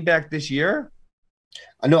Amin back this year?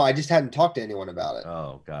 No, I just hadn't talked to anyone about it.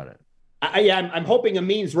 Oh, got it. I'm hoping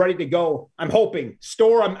Amin's ready to go. I'm hoping.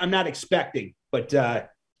 Storr, I'm not expecting. But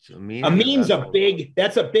Amin's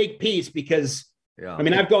that's a big piece because, I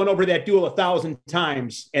mean, I've gone over that duel 1,000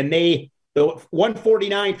 times, and the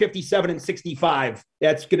 149, 57, and 65,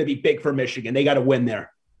 that's going to be big for Michigan. They got to win there.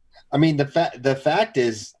 I mean, the fact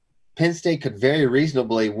is Penn State could very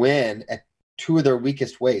reasonably win at two of their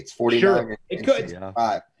weakest weights, 49 and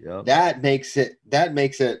 65. Yeah. That makes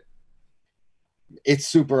it it's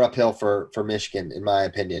super uphill for Michigan, in my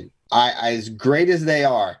opinion. As great as they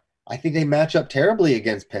are, I think they match up terribly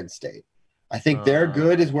against Penn State. I think they're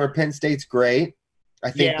good is where Penn State's great.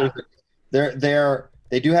 I think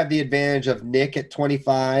they do have the advantage of Nick at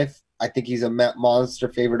 25. I think he's a monster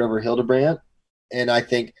favorite over Hildebrandt. And I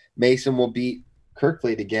think Mason will beat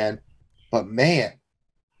Kerkvliet again. But, man,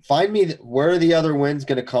 find me where are the other wins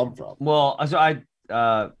going to come from? Well, so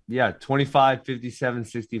 25, 57,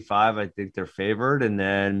 65, I think they're favored. And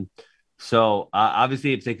then so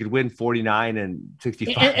obviously if they could win 49 and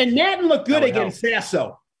 65. And Madden looked good against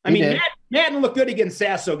Sasso. I mean, Madden looked good against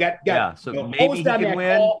Sasso. So maybe he can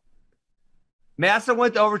win. Call. Massa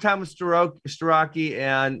went to overtime with Starocki,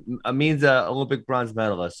 and Amin's an Olympic bronze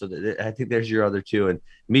medalist. So I think there's your other two. And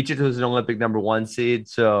Micic was an Olympic number 1 seed.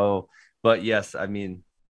 So, but yes, I mean,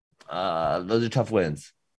 those are tough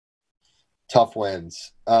wins. Tough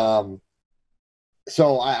wins. So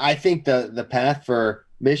I think the path for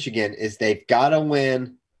Michigan is they've got to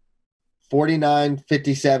win 49,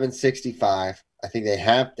 57, 65. I think they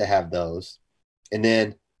have to have those. And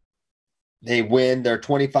then they win their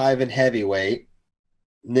 25 in heavyweight.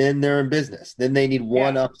 And then they're in business. Then they need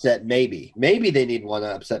one upset, maybe. Maybe they need one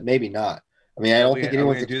upset, maybe not. I mean, I don't think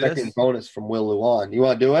anyone's expecting a bonus from Will Luan. You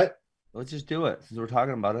want to do it? Let's just do it since we're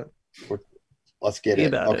talking about it. Let's get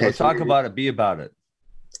it. Okay, let's talk about it. Be about it.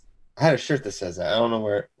 I had a shirt that says that. I don't know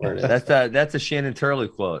where it is. That's a Shannon Turley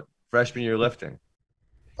quote. Freshman year lifting.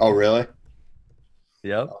 Oh, really?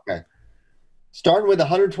 Yep. Okay. Starting with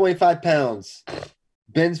 125 pounds,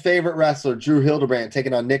 Ben's favorite wrestler, Drew Hildebrandt,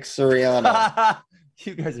 taking on Nick Suriano.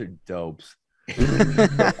 You guys are dopes.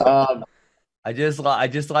 I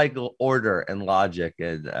just like order and logic,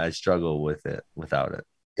 and I struggle with it without it.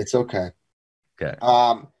 It's okay. Okay.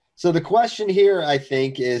 So the question here, I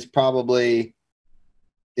think, is probably,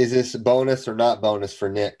 is this bonus or not bonus for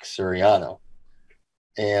Nick Suriano?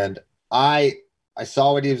 And I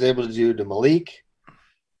saw what he was able to do to Malik.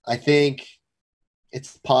 I think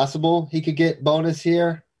it's possible he could get bonus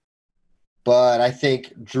here. But I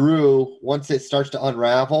think Drew, once it starts to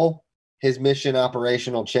unravel, his mission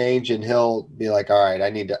operational change, and he'll be like, all right, I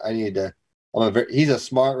need to. He's a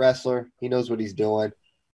smart wrestler. He knows what he's doing.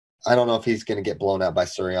 I don't know if he's going to get blown out by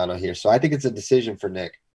Suriano here. So I think it's a decision for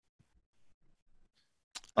Nick.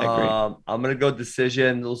 I agree. I'm going to go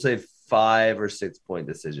decision. We'll say 5 or 6 point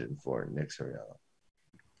decision for Nick Suriano.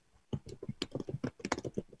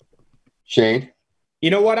 Shane? You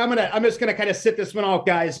know what? I'm just gonna kind of sit this one out,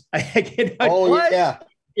 guys. Yeah.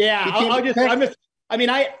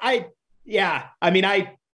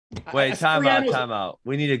 Wait, time out.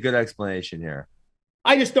 We need a good explanation here.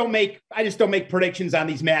 I just don't make predictions on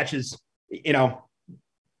these matches. You know,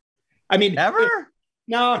 I mean, ever?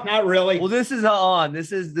 No, not really. Well, this is on.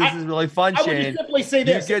 This is really fun, Shane. I would simply say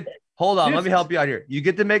this. Hold on, let me help you out here. You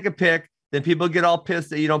get to make a pick, then people get all pissed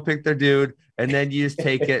that you don't pick their dude, and then you just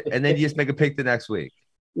take it, and then you just make a pick the next week.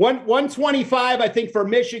 125, I think, for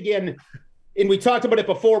Michigan, and we talked about it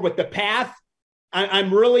before with the path.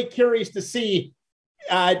 I'm really curious to see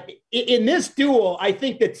in this duel. I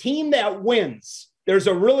think the team that wins, there's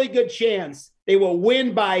a really good chance they will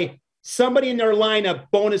win by somebody in their lineup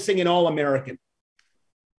bonusing an All-American.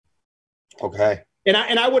 Okay. And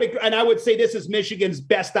I would say this is Michigan's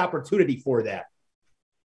best opportunity for that.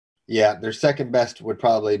 Yeah, their second best would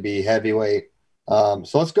probably be heavyweight. So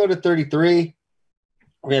let's go to 33.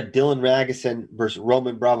 We have Dylan Ragusin versus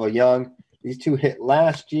Roman Bravo Young. These two hit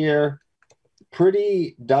last year.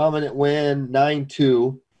 Pretty dominant win,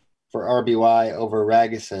 9-2 for RBY over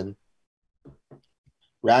Ragusin.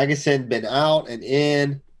 Ragusin been out and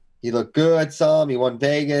in. He looked good some. He won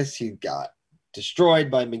Vegas. He got destroyed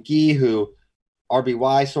by McGee, who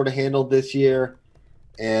RBY sort of handled this year.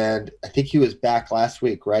 And I think he was back last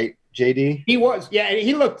week, right, JD? He was. Yeah, and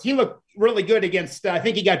he looked really good against I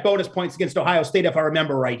think he got bonus points against Ohio State, if I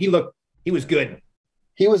remember right. He was good.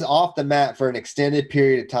 He was off the mat for an extended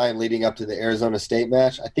period of time leading up to the Arizona State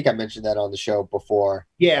match. I think I mentioned that on the show before.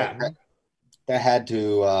 Yeah. That had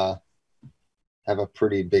to have a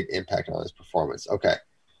pretty big impact on his performance. Okay.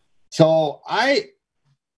 So I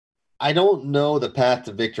don't know the path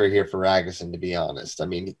to victory here for Ragusin, to be honest. I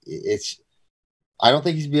mean, I don't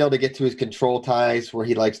think he's going to be able to get to his control ties where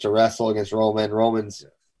he likes to wrestle against Roman. Roman's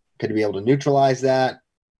going to be able to neutralize that.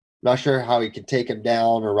 Not sure how he can take him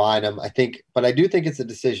down or ride him. But I do think it's a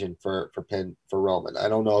decision for Roman. I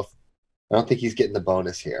don't think he's getting the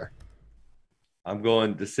bonus here. I'm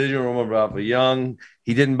going decision Roman Bravo Young.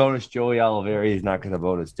 He didn't bonus Joey Oliveira. He's not going to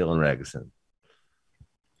bonus Dylan Ragusin.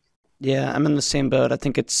 Yeah, I'm in the same boat. I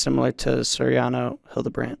think it's similar to Soriano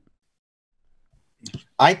Hildebrandt.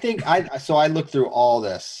 I think I looked through all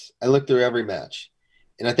this. I looked through every match.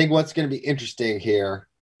 And I think what's going to be interesting here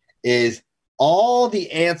is all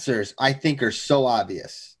the answers I think are so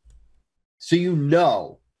obvious.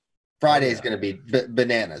 So Friday is going to be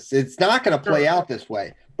bananas. It's not going to play out this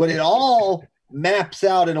way, but it all maps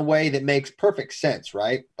out in a way that makes perfect sense,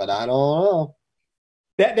 right? But I don't know.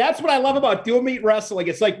 That's what I love about dual meet wrestling.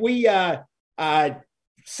 It's like we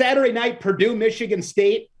Saturday night, Purdue, Michigan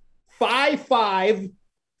State, 5-5.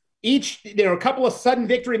 Each, there are a couple of sudden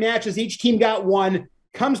victory matches. Each team got one.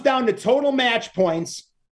 Comes down to total match points,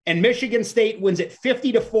 and Michigan State wins it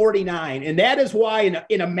 50-49. And that is why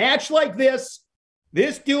in a match like this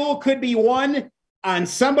duel could be won on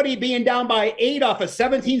somebody being down by 8 off a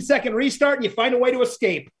 17-second restart, and you find a way to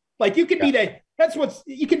escape. Like you could be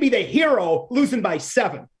you can be the hero losing by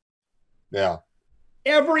 7. Yeah.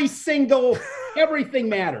 Everything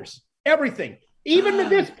matters. Everything. Even to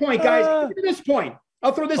this point, guys, even to this point,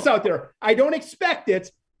 I'll throw this out there. I don't expect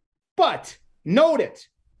it, but note it.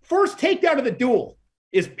 First takedown of the duel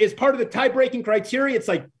is part of the tie-breaking criteria. It's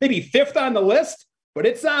like maybe 5th on the list, but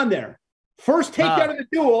it's on there. First takedown of the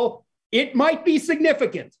duel, it might be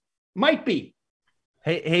significant. Might be.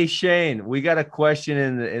 Hey, Shane, we got a question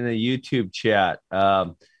in the YouTube chat.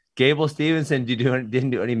 Gable Stevenson didn't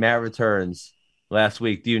do any mat returns last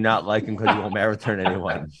week. Do you not like him because you won't mat return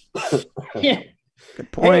anyone? Yeah.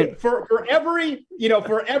 Good point. Hey, for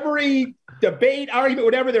every debate, argument,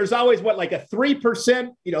 whatever, there's always like a 3%,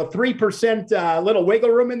 3% little wiggle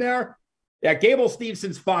room in there. Yeah, Gable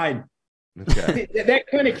Stevenson's fine. Okay. That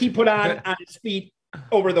clinic he put on his feet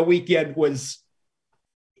over the weekend was,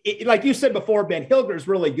 like you said before, Ben, Hilger's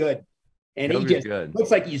really good. And he looks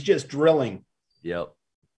like he's just drilling. Yep.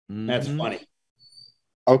 Mm-hmm. That's funny.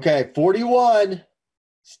 Okay, 41,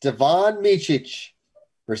 Stevan Micic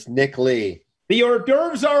versus Nick Lee. The hors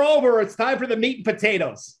d'oeuvres are over. It's time for the meat and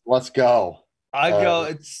potatoes. Let's go.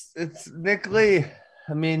 It's Nick Lee.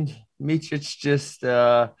 I mean, Micic just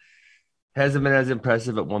hasn't been as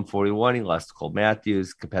impressive at 141. He lost to Cole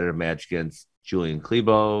Matthews, competitive match against Julian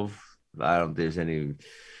Klebov. I don't think there's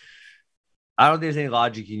any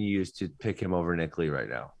logic you can use to pick him over Nick Lee right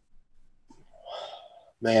now.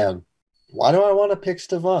 Man, why do I want to pick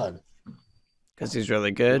Stevan? Because he's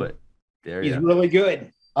really good. But he's really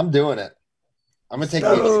good. I'm doing it. I'm going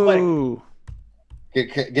to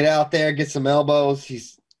take get out there, get some elbows.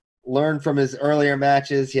 He's learned from his earlier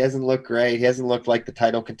matches. He hasn't looked great. He hasn't looked like the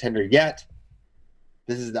title contender yet.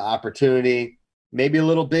 This is the opportunity. Maybe a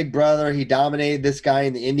little big brother. He dominated this guy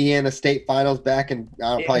in the Indiana State Finals back in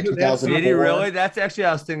probably 2004. Did he really? That's actually,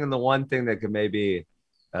 I was thinking the one thing that could maybe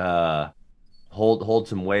hold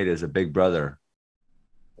some weight as a big brother.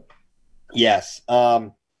 Yes.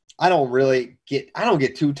 I don't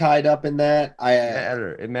get too tied up in that.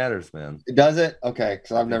 It matters, man. Does it? Okay,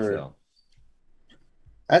 because I've never. So.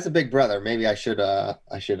 As a big brother, maybe I should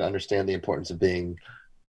understand the importance of being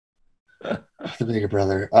the bigger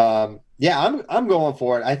brother. Yeah, I'm going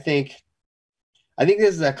for it. I think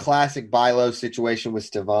this is a classic buy low situation with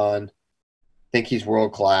Stevan. I think he's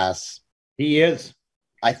world class. He is.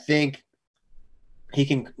 I think he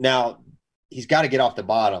can now. He's got to get off the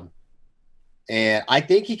bottom. And I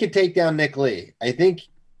think he can take down Nick Lee. I think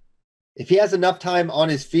if he has enough time on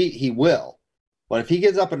his feet, he will. But if he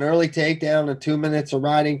gives up an early takedown and 2 minutes of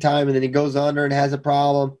riding time and then he goes under and has a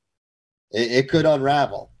problem, it could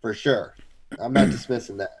unravel for sure. I'm not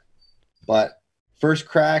dismissing that. But first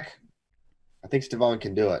crack, I think Stevan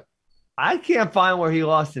can do it. I can't find where he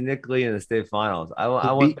lost to Nick Lee in the state finals. I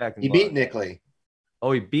went back and he beat Nick Lee.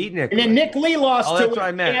 Oh, he beat Nick Lee. And then Nick Lee lost to that's what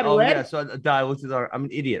I meant. Oh, yeah. So I looked at I'm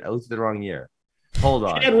an idiot. I looked at the wrong year. Hold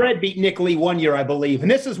on. Ed Red beat Nick Lee 1 year, I believe.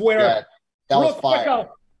 And this is where, that was fire.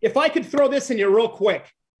 If I could throw this in here real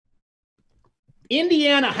quick.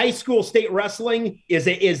 Indiana high school state wrestling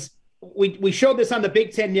we showed this on the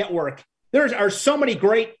Big Ten Network. There are so many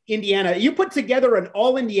great Indiana. You put together an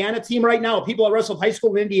all Indiana team right now, people that wrestled high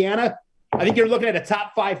school in Indiana, I think you're looking at a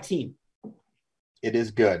top 5 team. It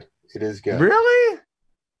is good. It is good. Really?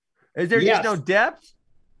 Is there just no depth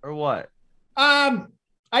or what?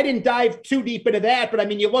 I didn't dive too deep into that, but I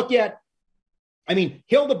mean, you look at,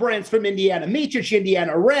 Hildebrandt's from Indiana, Michich,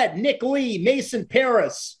 Indiana, Red, Nick Lee, Mason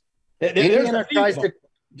Paris. Indiana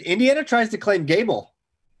tries to claim Gable.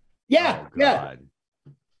 Yeah, yeah.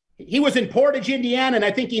 He was in Portage, Indiana, and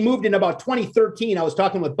I think he moved in about 2013. I was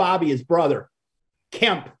talking with Bobby, his brother,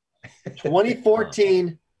 Kemp.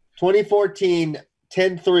 2014,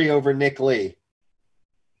 10-3 over Nick Lee.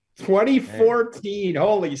 2014.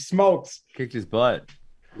 Holy smokes. Kicked his butt.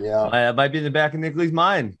 Yeah. That might be in the back of Nick Lee's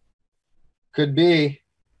mind. Could be.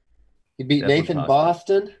 He beat Nathan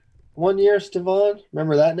Boston 1 year, Stevan.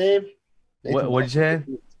 Remember that name? What'd you say?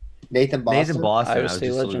 Nathan Boston. Nathan Boston. I was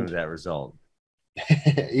just looking at that result.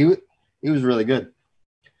 he was really good.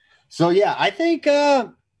 So, yeah, I think,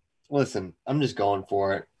 listen, I'm just going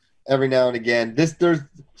for it. Every now and again, there's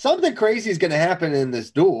something crazy is going to happen in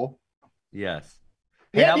this duel. Yes.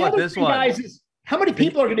 Hey, how about this one? Guys, is how many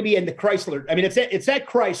people are going to be in the Chrysler? I mean, it's at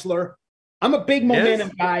Chrysler. I'm a big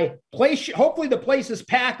momentum guy. Hopefully the place is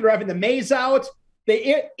packed. They're having the maze out.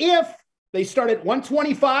 If they start at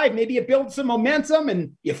 125, maybe it builds some momentum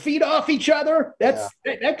and you feed off each other. That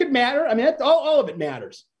could matter. I mean, all of it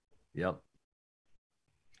matters. Yep.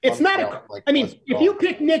 It's if you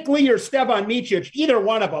pick Nick Lee or Stevan Michich, either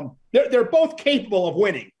one of them, they're both capable of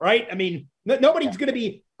winning, right? I mean, nobody's going to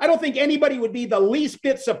be. I don't think anybody would be the least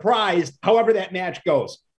bit surprised, however that match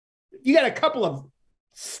goes. You got a couple of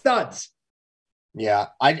studs. Yeah,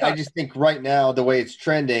 I just think right now, the way it's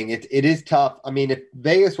trending, it is tough. I mean, if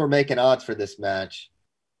Vegas were making odds for this match,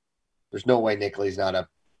 there's no way Nick Lee's not a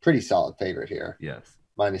pretty solid favorite here. Yes.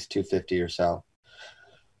 Minus 250 or so.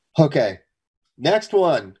 Okay, next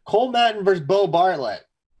one. Cole Mattin versus Bo Bartlett.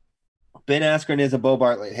 Ben Askren is a Bo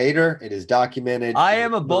Bartlett hater. It is documented. I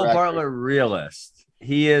am a Bo Bartlett realist.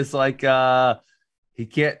 He is like he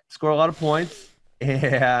can't score a lot of points,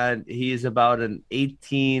 and he's about an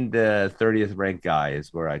 18 to 30th ranked guy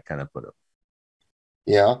is where I kind of put him.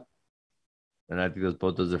 Yeah. And I think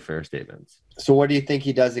both those are fair statements. So what do you think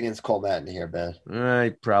he does against Cole Mattin here,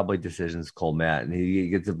 Ben? Probably decisions Cole Mattin. He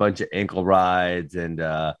gets a bunch of ankle rides and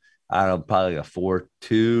I don't know, probably a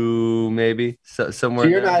 4-2 maybe. Somewhere. So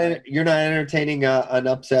you're not entertaining an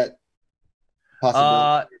upset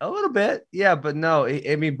possibility? A little bit, yeah, but no.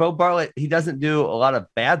 I mean, Bo Bartlett, he doesn't do a lot of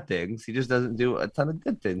bad things. He just doesn't do a ton of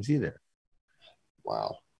good things either.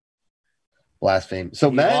 Wow, blasphemy! So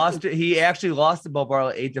he actually lost to Bo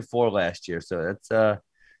Bartlett 8-4 last year. So that's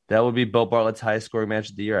that would be Bo Bartlett's highest scoring match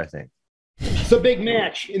of the year, I think. It's a big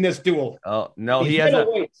match in this duel. Oh no,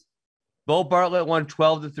 Bo Bartlett won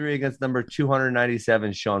 12-3 against number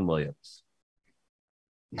 297 Sean Williams.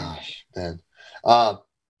 Gosh, man.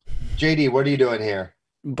 JD, what are you doing here?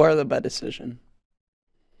 Bartlett by decision.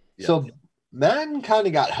 Yeah. So Madden kind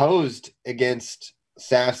of got hosed against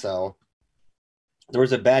Sasso. There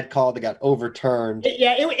was a bad call that got overturned.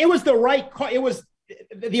 Yeah, it was the right call. It was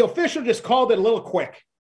the official just called it a little quick.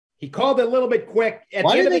 He called it a little bit quick.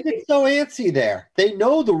 Why did they get so antsy there? They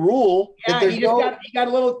know the rule. Yeah, he got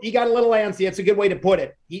a little antsy. That's a good way to put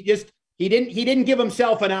it. He didn't give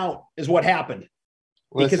himself an out is what happened.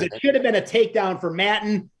 Because it should have been a takedown for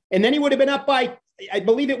Mattin. And then he would have been up by, I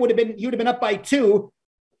believe he would have been up by 2.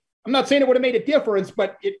 I'm not saying it would have made a difference,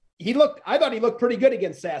 but I thought he looked pretty good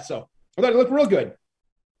against Sasso. I thought he looked real good.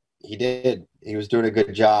 He did. He was doing a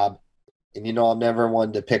good job. And, I'm never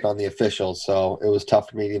one to pick on the officials, so it was tough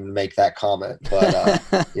for me to even make that comment. But, I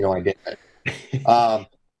did it.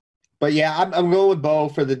 But, yeah, I'm going with Bo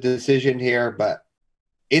for the decision here. But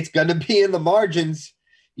it's going to be in the margins.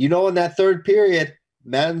 In that third period,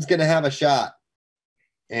 Madden's going to have a shot.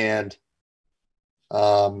 And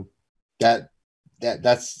that's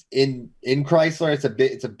in Chrysler.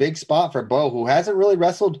 It's a big spot for Bo, who hasn't really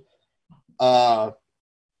wrestled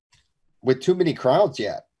with too many crowds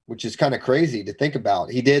yet, which is kind of crazy to think about.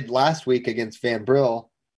 He did last week against Van Brill.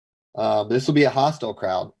 This will be a hostile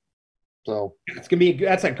crowd. So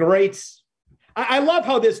that's a great. I love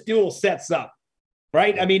how this duel sets up,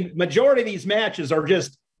 right? I mean, majority of these matches are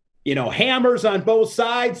just, hammers on both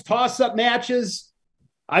sides, toss-up matches.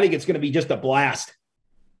 I think it's going to be just a blast.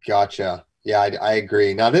 Gotcha. Yeah, I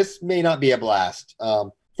agree. Now, this may not be a blast.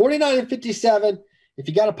 49-57, if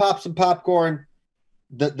you got to pop some popcorn,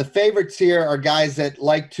 the favorites here are guys that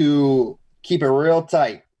like to keep it real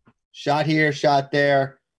tight. Shot here, shot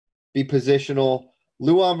there, be positional.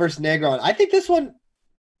 Luan versus Negron. I think this one,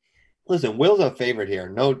 listen, Will's a favorite here.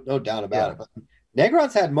 No doubt about it. But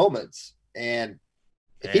Negron's had moments, and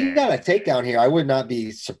if he got a takedown here, I would not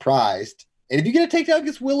be surprised. And if you get a takedown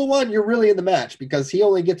against Will Luan, you're really in the match because he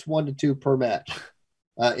only gets 1 to 2 per match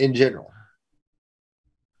in general.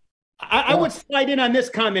 I would slide in on this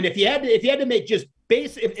comment. If you had to make just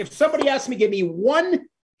if somebody asked me, give me one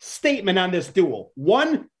statement on this duel,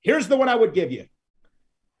 here's the one I would give you.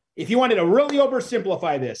 If you wanted to really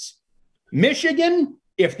oversimplify this, Michigan,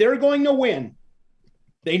 if they're going to win,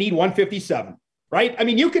 they need 157, right? I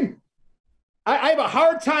mean, I have a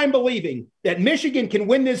hard time believing that Michigan can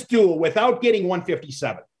win this duel without getting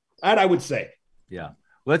 157. That I would say. Yeah.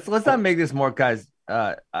 Let's not make this more, guys.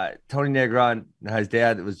 Tony Negron, his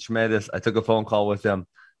dad was tremendous. I took a phone call with him.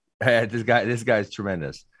 This guy's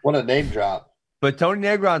tremendous. What a name drop. But Tony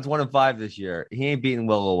Negron's 1-5 this year. He ain't beating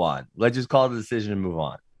Will Luan. Let's just call it a decision and move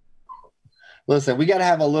on. Listen, we got to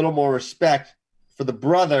have a little more respect for the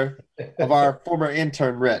brother of our former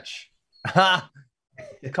intern, Rich.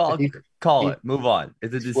 Call it. Move on.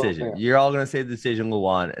 It's a decision. Well, you're all going to say the decision,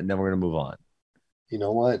 Luan, and then we're going to move on. You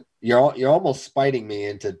know what? You're almost spiting me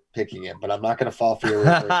into picking it, but I'm not going to fall for your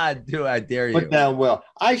reverse. Dude, I dare you. Put down Will.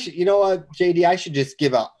 I should. You know what, JD? I should just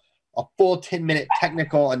give a full 10-minute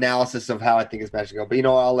technical analysis of how I think this match should go. But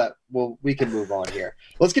we can move on here.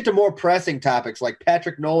 Let's get to more pressing topics like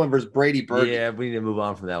Patrick Nolan versus Brady Berge. Yeah, we need to move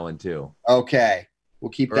on from that one too. Okay,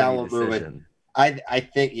 we'll keep that one moving. I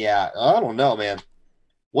think. Yeah, I don't know, man.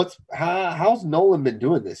 How's Nolan been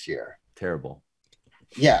doing this year? Terrible.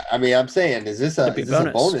 Yeah, I mean, I'm saying, is this a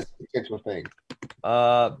bonus potential thing?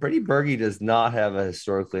 Brady Berge does not have a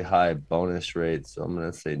historically high bonus rate, so I'm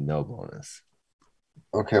going to say no bonus.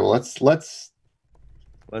 Okay, well, let's see.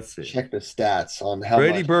 Check the stats on how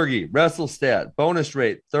Brady Berge wrestle stat bonus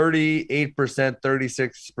rate 38%, 36%,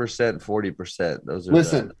 40%.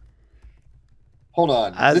 Those are hold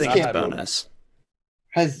on. I think it's bonus.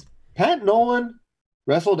 Has Pat Nolan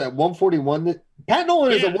wrestled at 141? Pat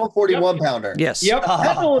Nolan is a 141 pounder. Yes. Yep.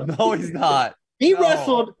 No, he's not. He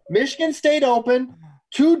wrestled Michigan State Open,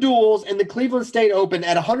 2 duels, and the Cleveland State Open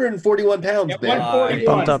at 141 pounds. Yep, 141.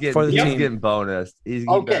 Bumped up for the team. He's getting bonus. He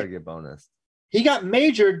better get bonus. He got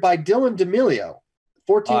majored by Dylan D'Amelio,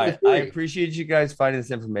 14-3. I appreciate you guys finding this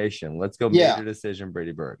information. Let's go major decision,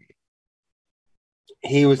 Brady Berge.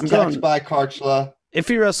 He was touched by Karchla. If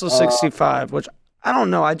he wrestles 65, which I don't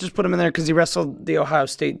know, I just put him in there because he wrestled the Ohio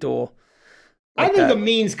State duel. I think the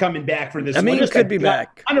mean's coming back for this. I mean, it could be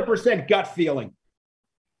back. 100% gut feeling.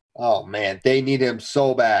 Oh man, they need him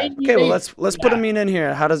so bad. Okay, well let's put a mean in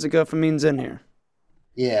here. How does it go if a mean's in here?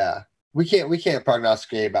 Yeah, we can't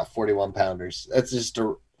prognosticate about 41 pounders. That's just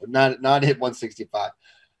not hit 165.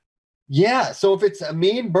 Yeah, so if it's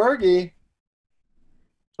Amin Berge,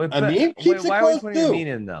 Amin keeps it why close are we putting Amin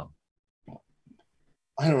in though?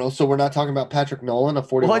 I don't know. So we're not talking about Patrick Nolan, a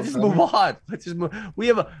 41. Let's just move on. Let's just move. We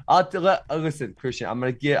have listen, Christian. I'm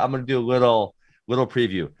gonna do a little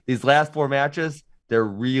preview. These last 4 matches, they're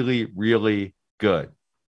really, really good.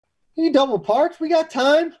 You double parked. We got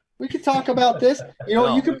time. We can talk about this.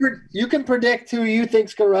 You can predict who you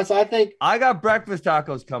think's gonna wrestle. I think I got breakfast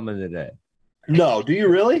tacos coming today. No, do you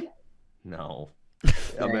really? No.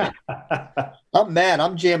 I'm mad.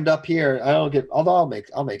 I'm jammed up here. I don't get. Although I'll make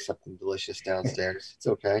something delicious downstairs. It's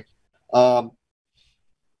okay. I'll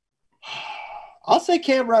say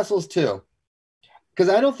Cam wrestles too,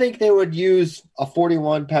 because I don't think they would use a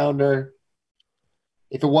 41 pounder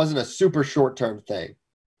if it wasn't a super short term thing.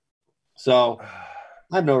 So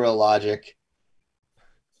I have no real logic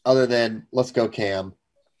other than let's go Cam.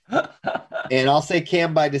 and I'll say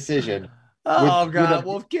Cam by decision. Oh, God.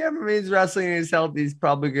 Well, if Cam remains wrestling and he's healthy, he's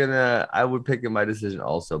probably going to – I would pick him by decision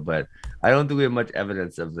also, but I don't think we have much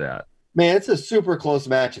evidence of that. Man, it's a super close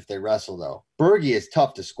match if they wrestle, though. Berge is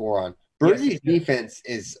tough to score on. Berge's defense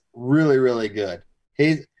is really, really good.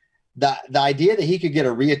 The idea that he could get a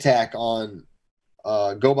reattack on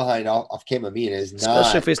go behind off Cam Amina is not –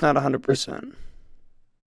 especially if he's not 100%.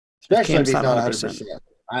 Especially if he's not 100%.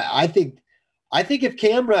 I think if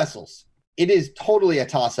Cam wrestles – it is totally a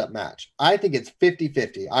toss-up match. I think it's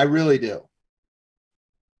 50-50. I really do.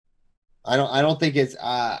 I don't think it's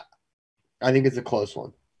I think it's a close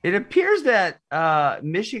one. It appears that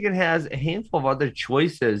Michigan has a handful of other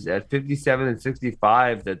choices at 57 and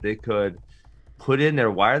 65 that they could put in there.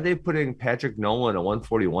 Why are they putting Patrick Nolan at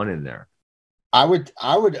 141 in there? I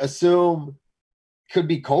would assume could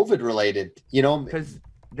be COVID related, because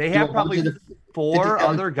they have probably 4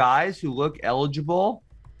 other guys who look eligible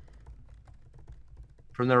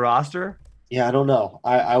from their roster. Yeah, I don't know.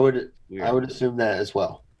 I would assume that as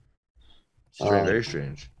well. Very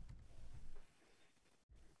strange.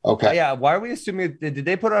 Okay. Yeah. Why are we assuming? Did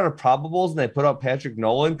they put out a probables and they put out Patrick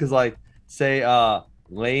Nolan? Because say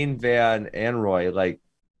Lane Van Anroy,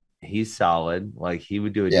 he's solid. He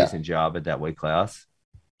would do a decent job at that weight class.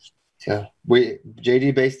 Yeah.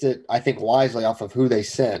 JD based it, I think, wisely off of who they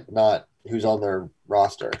sent, not who's on their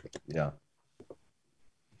roster. Yeah.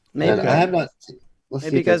 Maybe. And I have not.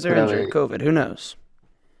 Maybe because they're injured, COVID. Who knows?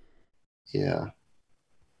 Yeah.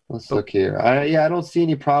 Let's look here. I don't see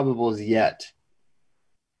any probables yet,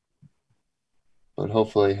 but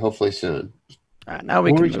hopefully soon. All right, now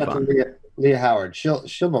we can move on. Leah Howard. She'll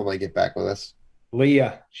normally get back with us.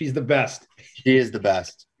 Leah, she's the best. She is the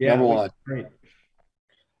best. Yeah, Number one. Great.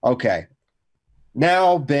 Okay.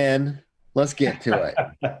 Now, Ben, let's get to it.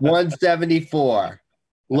 174.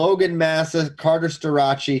 Logan Massa, Carter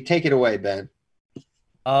Starachi. Take it away, Ben.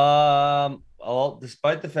 Well,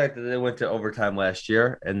 despite the fact that they went to overtime last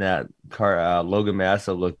year and that Logan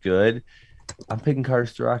Massa looked good, I'm picking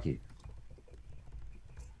Carter Starachi.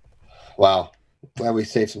 Wow. Glad we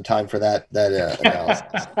saved some time for that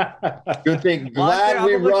analysis. Good thing. Glad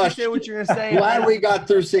we rushed. Say what you're gonna say. Glad we got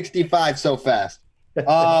through 65 so fast.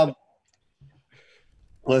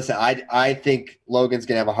 Listen, I think Logan's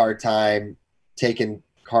gonna have a hard time taking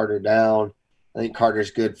Carter down. I think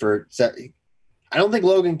Carter's good for. I don't think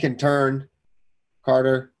Logan can turn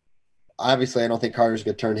Carter. Obviously, I don't think Carter's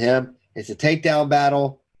gonna turn him. It's a takedown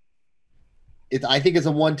battle. I think it's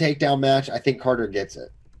a one takedown match. I think Carter gets it.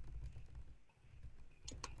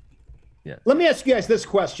 Yeah. Let me ask you guys this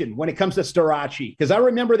question when it comes to Starachi, because I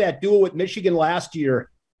remember that duel with Michigan last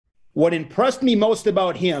year. What impressed me most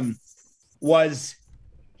about him was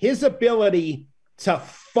his ability to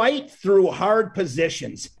fight through hard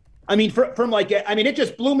positions. I mean, it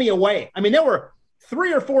just blew me away. I mean, there were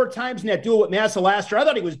 3 or 4 times in that duel with Massa last year, I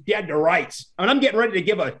thought he was dead to rights. I mean, I'm getting ready to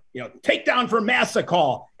give a takedown for Massa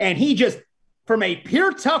call, and he just, from a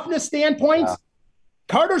pure toughness standpoint,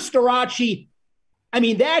 Carter Starachi. I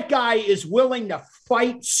mean, that guy is willing to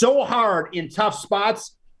fight so hard in tough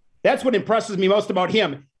spots. That's what impresses me most about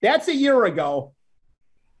him. That's a year ago.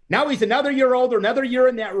 Now he's another year older, another year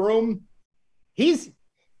in that room. He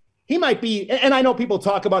might be, and I know people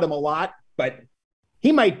talk about him a lot, but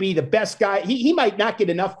he might be the best guy. He might not get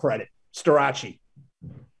enough credit, Starachi.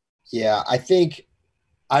 Yeah,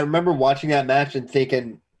 I remember watching that match and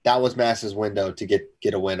thinking that was Massa's window to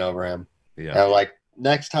get a win over him. Yeah.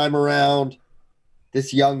 Next time around,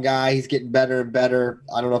 this young guy, he's getting better and better.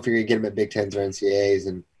 I don't know if you're going to get him at Big Tens or NCAAs,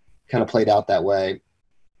 and kind of played out that way.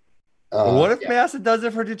 What if Massa does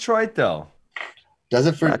it for Detroit, though? Does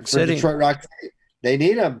it for Detroit Rock City? They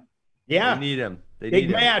need him. Yeah. They need him. Big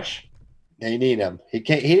match. They need him. He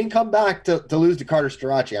didn't come back to lose to Carter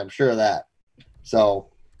Starachi. I'm sure of that. So.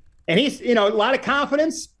 And he's, a lot of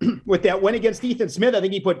confidence with that win against Ethan Smith. I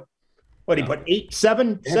think he put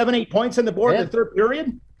 8 points on the board in the third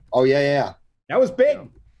period. Oh, yeah. That was big.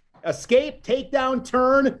 Escape, takedown,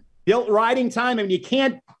 turn, built riding time. I mean, you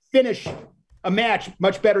can't finish a match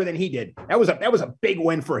much better than he did. That was a big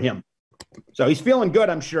win for him. So he's feeling good,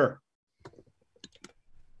 I'm sure.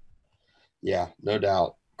 Yeah, no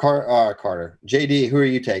doubt. Carter. JD, who are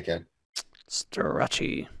you taking?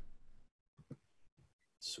 Starachi.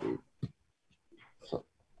 Sweet. So,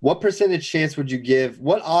 what percentage chance would you give?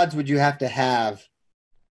 What odds would you have to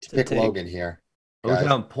pick Logan here? Are we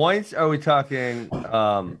talking points? Or are we talking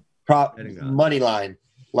money line,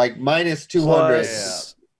 like minus 200?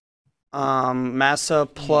 Massa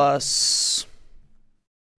plus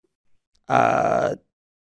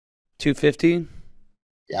 250.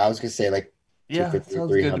 Yeah, I was gonna say 250,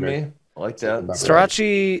 sounds 300. good to me. I like that.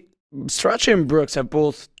 Strachey and Brooks have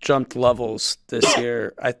both jumped levels this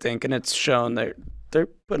year, I think, and it's shown they're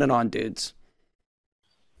putting it on dudes.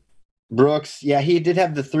 Brooks, yeah, he did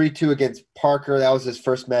have the 3-2 against Parker. That was his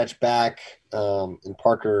first match back. And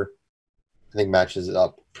Parker, I think, matches it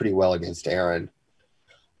up pretty well against Aaron.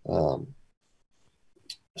 Other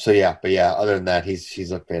ther than that,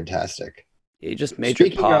 he's looked fantastic. He just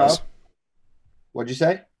majored pause. What'd you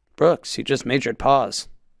say? Brooks, he just majored pause.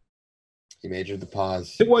 He majored the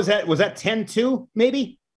pause. Was that 10-2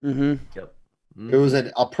 maybe? Mm-hmm. Yep. It was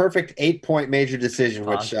a perfect 8-point major decision,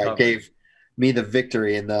 which gave me the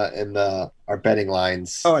victory in our betting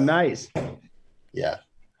lines. Oh, nice. Yeah.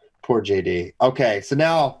 Poor JD. Okay, so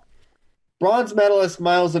now bronze medalist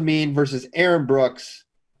Miles Amin versus Aaron Brooks.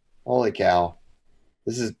 Holy cow.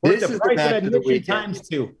 This is the match of the weekend. Times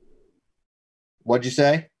 2. What'd you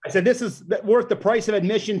say? I said this is worth the price of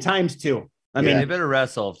admission times 2. I mean, they better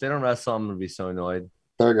wrestle. If they don't wrestle, I'm going to be so annoyed.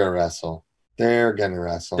 They're going to wrestle.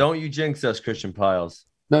 Don't you jinx us, Christian Piles.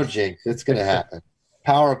 No jinx. It's going to happen.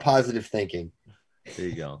 Power of positive thinking. There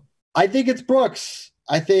you go. I think it's Brooks.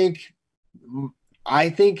 I think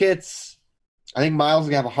Miles is going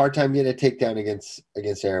to have a hard time getting a takedown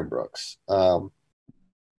against Aaron Brooks. The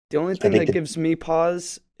only thing that gives me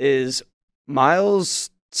pause is Miles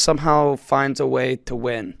somehow finds a way to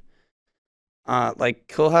win.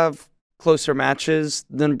 He'll have closer matches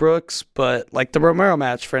than Brooks, but like the Romero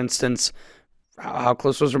match, for instance, how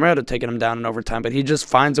close was Romero to taking him down in overtime? But he just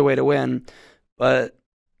finds a way to win. But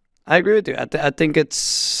I agree with you. I think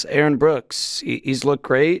it's Aaron Brooks. He's looked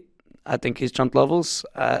great. I think he's jumped levels.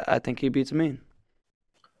 I think he beats Amin.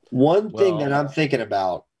 One thing that I'm thinking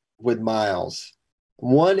about with Miles,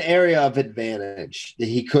 one area of advantage that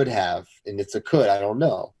he could have, and it's a could, I don't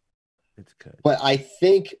know. It's good. But I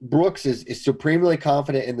think Brooks is supremely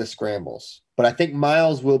confident in the scrambles. But I think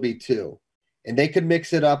Miles will be too. And they could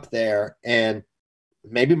mix it up there, and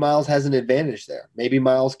maybe Miles has an advantage there. Maybe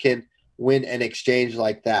Miles can win an exchange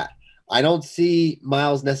like that. I don't see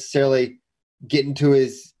Miles necessarily getting to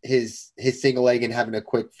his single leg and having a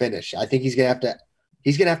quick finish. I think he's gonna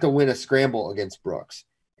have to win a scramble against Brooks.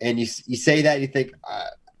 And you say that, you think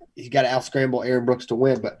he's got to out-scramble Aaron Brooks to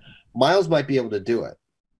win, but Miles might be able to do it.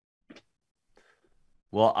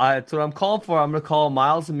 Well, that's what I'm calling for. I'm going to call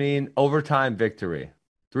Miles Amin overtime victory,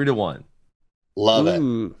 3-1. Love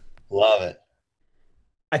Ooh. it. Love it.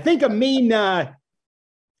 I think Amin.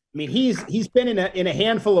 He's been in a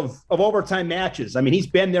handful of overtime matches. I mean, he's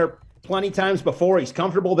been there plenty times before. He's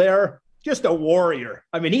comfortable there. Just a warrior.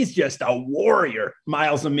 I mean, he's just a warrior,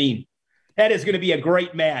 Miles Amin. That is going to be a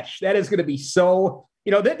great match. That is going to be so.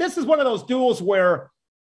 This is one of those duels where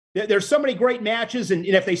there's so many great matches, and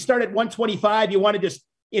if they start at 125, you want to just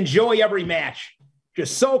enjoy every match,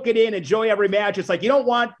 just soak it in, enjoy every match. It's like you don't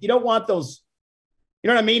want those. You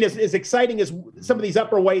know what I mean? As exciting as some of these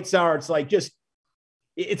upper weights are, it's like this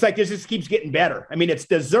just keeps getting better. I mean, it's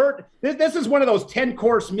dessert. This is one of those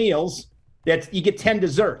 10-course meals that you get 10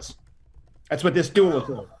 desserts. That's what this duel is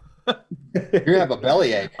for. You're gonna have a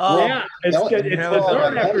bellyache. Yeah, it's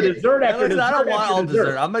dessert after dessert after dessert. I don't want all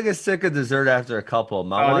dessert. I'm gonna get sick of dessert after a couple.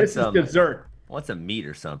 This is dessert. I want some meat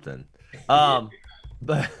or something.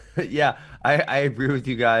 But yeah, I agree with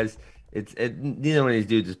you guys. Neither one of these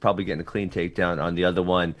dudes is probably getting a clean takedown on the other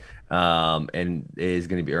one, and it is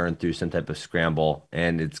going to be earned through some type of scramble,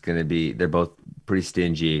 and they're both pretty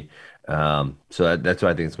stingy. So that's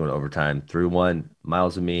why I think it's going to overtime. 3-1.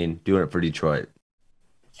 Miles Amin doing it for Detroit.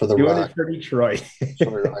 For the doing Rock. it for Detroit.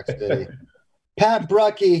 For Rock City. Pat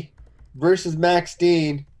Bruckey versus Max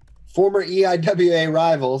Dean, former EIWA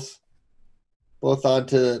rivals, both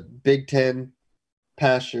onto Big Ten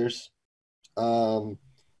pastures. I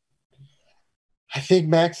think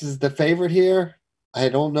Max is the favorite here. I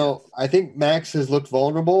don't know. I think Max has looked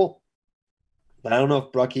vulnerable, but I don't know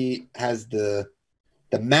if Bruckey has the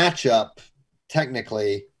matchup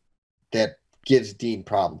technically that gives Dean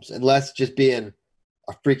problems, unless just being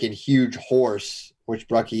a freaking huge horse, which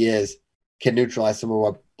Bruckey is, can neutralize some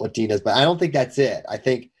of what Dean is. But I don't think that's it. I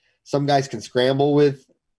think some guys can scramble with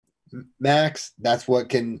Max. That's what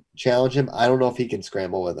can challenge him. I don't know if he can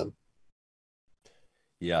scramble with him.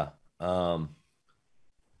 Yeah.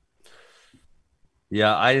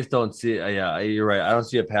 Yeah, I just don't see. Yeah, you're right. I don't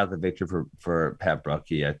see a path of victory for Pat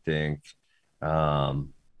Bruckey. I think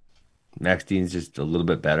Max Dean's just a little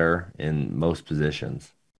bit better in most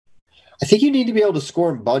positions. I think you need to be able to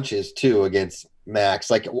score in bunches too against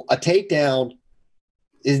Max. Like a takedown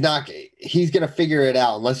is not. He's going to figure it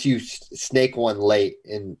out unless you snake one late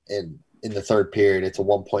in the third period. It's a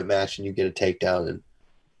 1-point match and you get a takedown and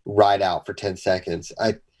ride out for 10 seconds.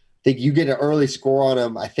 I think you get an early score on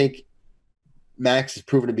him. I think Max is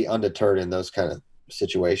proven to be undeterred in those kind of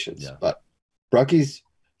situations. Yeah. But Brucky's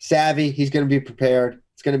savvy. He's going to be prepared.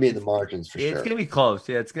 It's going to be in the margins for sure. It's going to be close.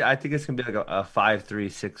 Yeah, I think it's going to be like a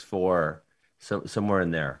 5-3, 6-4, somewhere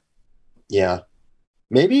in there. Yeah.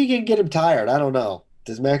 Maybe he can get him tired. I don't know.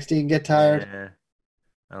 Does Max Dean get tired?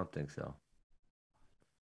 I don't think so.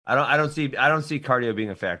 I don't see cardio being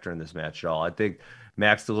a factor in this match at all. I think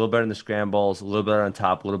Max is a little better in the scrambles, a little better on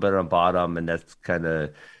top, a little better on bottom, and that's kind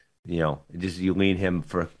of, just you lean him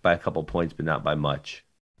by a couple points, but not by much.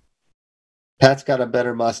 Pat's got a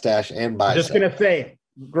better mustache and bicep. Just gonna say,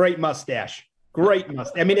 great mustache. Great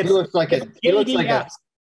mustache. I mean, he looks like it's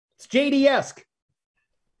JD-esque.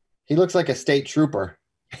 He looks like a state trooper,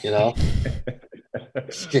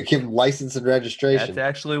 Just give him license and registration. That's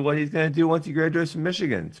actually what he's going to do once he graduates from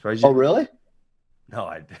Michigan. Oh, really? No,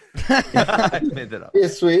 I made that up. Yeah,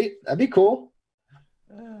 sweet. That'd be cool.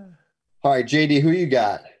 All right, JD, who you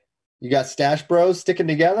got? You got Stash Bros sticking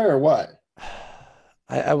together or what?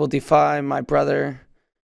 I will defy my brother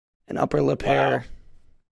and upper lip hair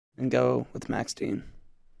and go with Max Dean.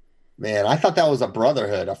 Man, I thought that was a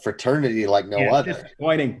brotherhood, a fraternity like no other.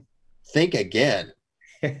 Disappointing. Think again.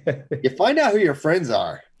 You find out who your friends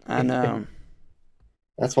are. I know.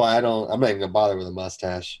 That's why I'm not even gonna bother with a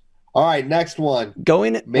mustache. All right, next one.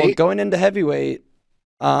 Going into heavyweight,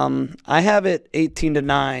 I have it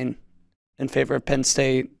 18-9 in favor of Penn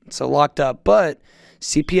State, so locked up. But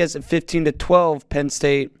CP has it 15-12 Penn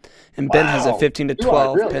State, and Ben has it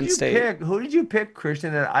 15-12 Penn State. Who did you pick,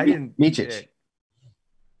 Christian? That I didn't. Micic.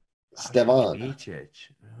 Stevan. Micic.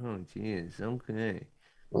 Oh, jeez. Okay.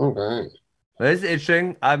 Okay. Well, it's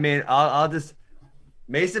interesting. I mean, I'll just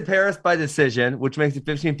Mason Paris by decision, which makes it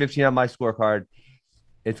 15-15 on my scorecard.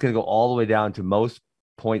 It's going to go all the way down to most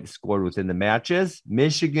points scored within the matches.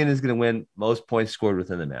 Michigan is going to win most points scored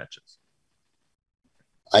within the matches.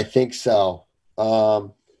 I think so.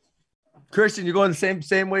 Christian, you're going the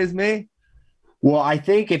same way as me? Well, I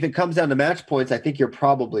think if it comes down to match points, I think you're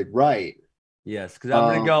probably right. Yes, because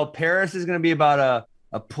I'm going to go. Paris is going to be about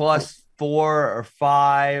a +4 or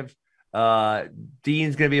 5.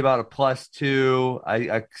 Dean's going to be about a +2.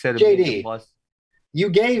 I said JD, plus. You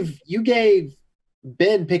gave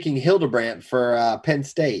Ben picking Hildebrandt for Penn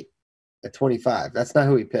State at 25. That's not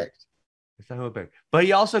who he picked. That's not who he picked. But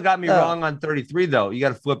he also got me wrong on 33, though. You got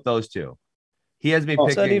to flip those two. He has me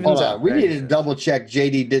picking. Hold on. We need to double check.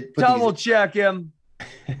 JD did put check him.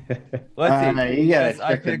 Let's see. You got to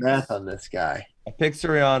check the math on this guy. I picked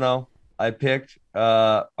Soriano. I picked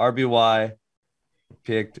RBY. I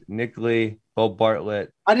picked Nick Lee, Bo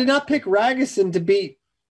Bartlett. I did not pick Ragusin to beat.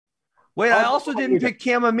 Wait, I also didn't pick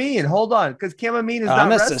Cam Amin. Hold on, because Cam Amin is not wrestling. I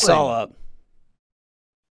messed this all up.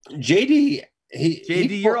 JD,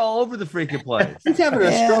 you're all over the freaking place. He's having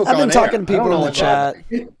a stroke. I've been talking to people in the chat.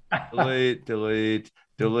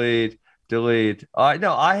 Delete. All right,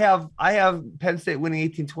 no, I have Penn State winning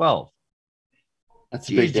 18-12. That's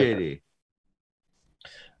a big JD.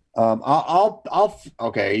 I'll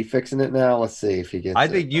okay. Are you fixing it now? Let's see if he gets. I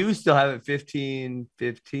think you still have it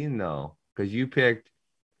 15-15 though, because you picked.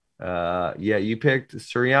 You picked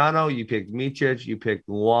Soriano, you picked Micic, you picked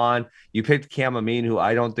Luan, you picked Cam Amin, who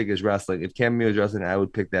I don't think is wrestling. If Cam Amin was wrestling, I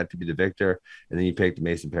would pick that to be the victor, and then you picked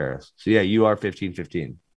Mason Paris. So yeah, you are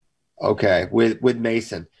 15-15. Okay, with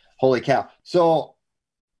Mason. Holy cow! So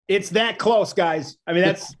it's that close, guys. I mean,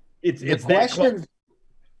 it's that close.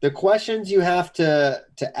 The questions you have to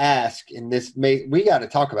ask in this, we got to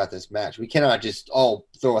talk about this match. We cannot just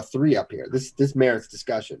throw a 3 up here. This merits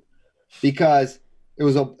discussion because it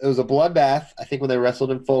was a bloodbath. I think when they wrestled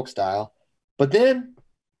in folk style, but then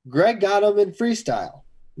Greg got him in freestyle.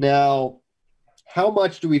 Now, how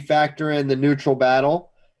much do we factor in the neutral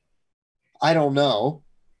battle? I don't know.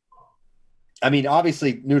 I mean,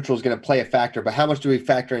 obviously neutral is going to play a factor, but how much do we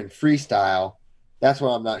factor in freestyle? That's what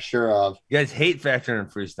I'm not sure of. You guys hate factoring in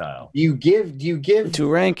freestyle. Do you give 2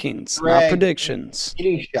 rankings, Greg not predictions.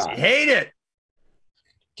 Any shot? Hate it.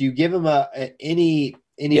 Do you give him any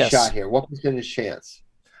shot here? What percentage chance?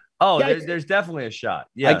 Oh, there's definitely a shot.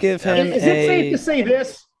 Yeah. I give him. Is it safe to say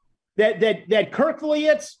this? That Kirk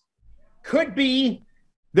Vlietz could be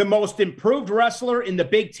the most improved wrestler in the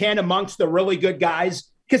Big Ten amongst the really good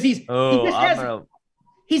guys because he's got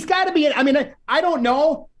to be. I mean, I don't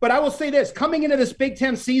know, but I will say this: coming into this Big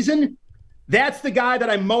Ten season, that's the guy that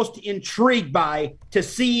I'm most intrigued by to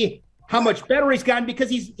see how much better he's gotten because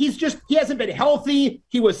he hasn't been healthy.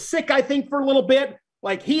 He was sick, I think, for a little bit.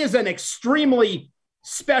 Like he is an extremely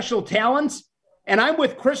special talent, and I'm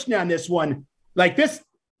with Christian on this one. Like this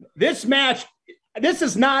match, this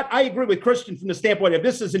is not. I agree with Christian from the standpoint of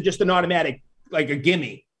this isn't just an automatic like a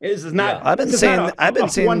gimme. This is not. Yeah. I've been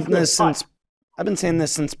saying this I've been saying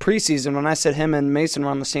this since preseason when I said him and Mason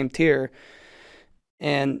were on the same tier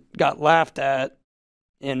and got laughed at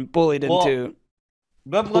and bullied into.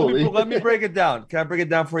 Let me break it down. Can I break it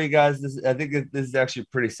down for you guys? I think this is actually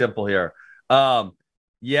pretty simple here.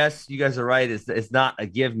 Yes, you guys are right. It's not a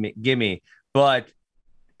gimme, but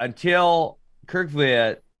until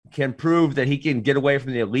Kerkvliet can prove that he can get away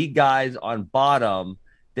from the elite guys on bottom,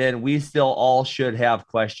 then we still all should have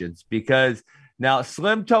questions, because now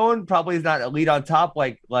Slim Tone probably is not elite on top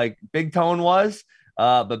like Big Tone was,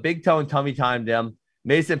 but Big Tone tummy timed him.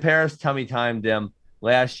 Mason Parris tummy timed him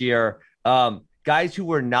last year. Guys who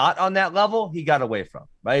were not on that level, he got away from,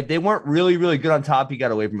 right? If they weren't really, really good on top, he got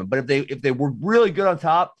away from them. But if they were really good on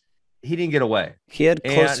top, he didn't get away. He had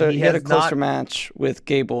a closer match with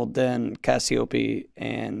Gable than Cassiope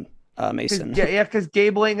and Mason. Because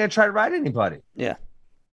Gable ain't gonna try to ride anybody. Yeah.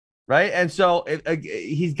 Right. And so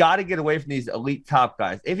he's got to get away from these elite top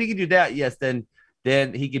guys. If he can do that, yes, then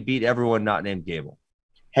he could beat everyone not named Gable.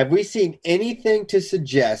 Have we seen anything to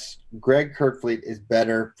suggest Greg Kerkvliet is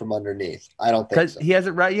better from underneath? I don't think so. Because he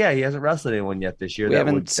hasn't wrestled anyone yet this year. That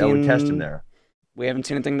would test him there. We haven't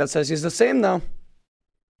seen anything that says he's the same, though.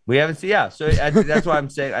 We haven't seen. Yeah, so that's why I'm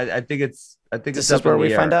saying I think it's. This is where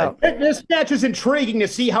we find out. This match is intriguing to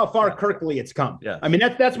see how far Kerkvliet's come. Yeah. I mean,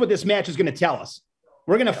 that's what this match is going to tell us.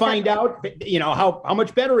 We're going to find out, how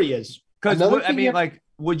much better he is. Because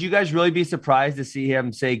would you guys really be surprised to see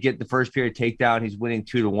him get the first period takedown? He's winning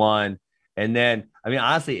 2-1, and then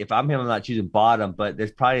honestly, if I'm him, I'm not choosing bottom, but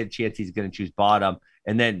there's probably a chance he's going to choose bottom,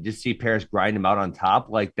 and then just see Parris grind him out on top.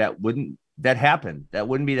 Like that wouldn't happen. That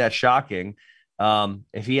wouldn't be that shocking.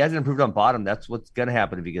 If he hasn't improved on bottom, that's what's going to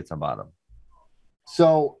happen if he gets on bottom.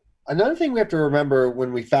 So another thing we have to remember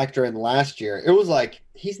when we factor in last year, it was like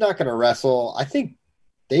he's not going to wrestle. I think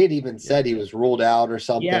they had even said he was ruled out or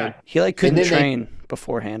something. Yeah. He couldn't train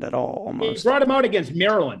beforehand at all, almost. He brought him out against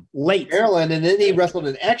Maryland late. And then he wrestled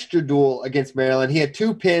an extra duel against Maryland. He had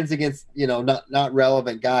 2 pins against, not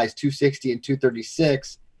relevant guys, 260 and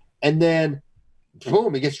 236. And then,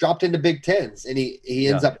 boom, he gets dropped into Big Tens, and he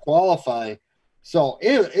ends up qualifying. So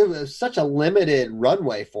it was such a limited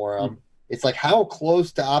runway for him. It's like, how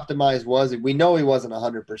close to optimized was he? We know he wasn't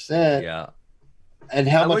 100%. Yeah. And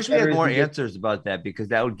how I much wish we had more answers about that, because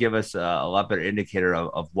that would give us a lot better indicator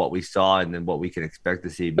of what we saw and then what we can expect to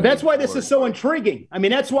see. But that's why this is so intriguing. I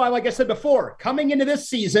mean, that's why, like I said before, coming into this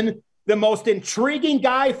season, the most intriguing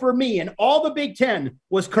guy for me in all the Big Ten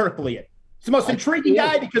was Kerkvliet. It's the most intriguing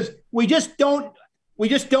guy because we just don't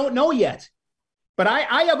know yet. But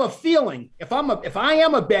I have a feeling if I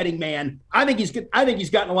am a betting man, I think he's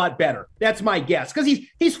gotten a lot better. That's my guess, because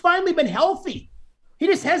he's finally been healthy. He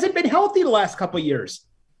just hasn't been healthy the last couple of years.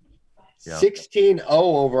 Yeah. 16-0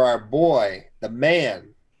 over our boy, the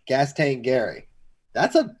man, Gas Tank Gary.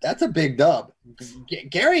 That's a big dub.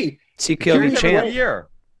 Gary. TKO champ. Year.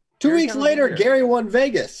 2 weeks later, Gary won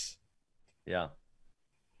Vegas. Yeah.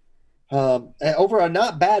 Over a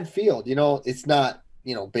not bad field. It's not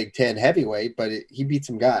Big Ten heavyweight, but he beat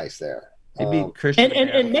some guys there. He beat Christian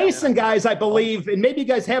and Mason guys, I believe, and maybe you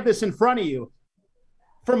guys have this in front of you.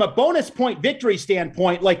 From a bonus point victory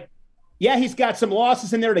standpoint, he's got some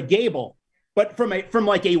losses in there to Gable, but from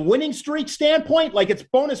a winning streak standpoint, it's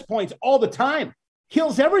bonus points all the time.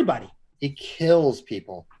 Kills everybody. He kills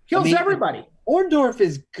people. Everybody. Orndorff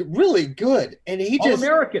is really good, and he just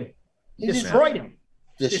All-American. He destroyed him.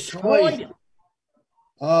 Destroyed him.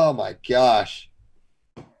 Oh my gosh.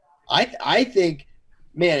 I think,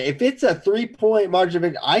 man, if it's a 3-point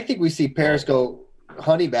margin, I think we see Parris go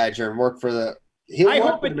honey badger and work for the. I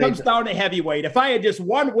hope it comes down to heavyweight. If I had just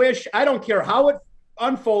one wish, I don't care how it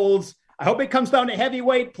unfolds. I hope it comes down to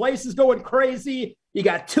heavyweight. Place is going crazy. You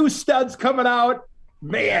got 2 studs coming out.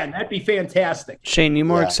 Man, that'd be fantastic. Shane, you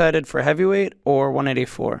more excited for heavyweight or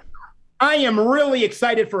 184? I am really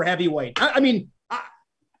excited for heavyweight.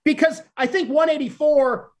 Because I think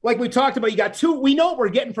 184, like we talked about, you got 2. We know what we're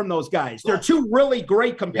getting from those guys. They're 2 really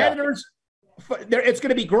great competitors. Yeah. It's going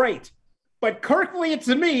to be great. But Kerkvliet,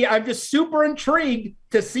 to me, I'm just super intrigued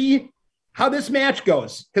to see how this match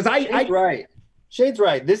goes. Because Shade's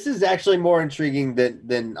right. This is actually more intriguing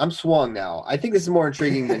than I'm swung now. I think this is more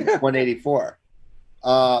intriguing than 184.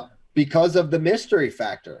 Because of the mystery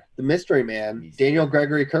factor. The mystery man, Daniel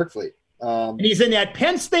Gregory Kerkvliet. And he's in that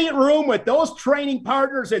Penn State room with those training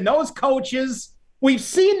partners and those coaches. We've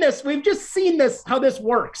seen this. We've just seen this, how this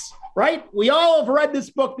works, right? We all have read this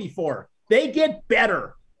book before. They get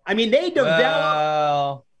better. I mean, they develop.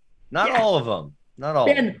 Well, not all of them. Not all.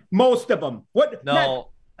 And most of them. A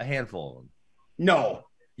handful of them. No,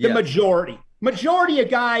 the majority. Majority of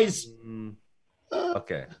guys.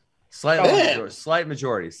 Okay. Slight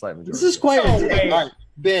majority. This is quite insane. All right,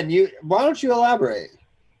 Ben, why don't you elaborate?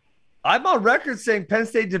 I'm on record saying Penn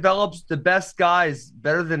State develops the best guys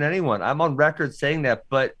better than anyone. I'm on record saying that,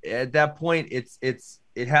 but at that point,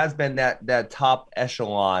 it has been that top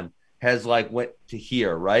echelon has like went to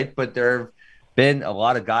here, right? But there have been a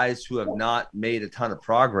lot of guys who have not made a ton of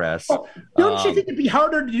progress. Don't you think it'd be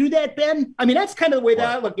harder to do that, Ben? I mean, that's kind of the way that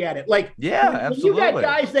I look at it. Like, yeah, absolutely. You got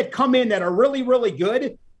guys that come in that are really, really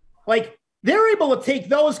good. Like, they're able to take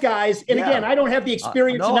those guys. And again, I don't have the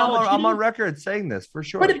experience and knowledge. I'm on record saying this for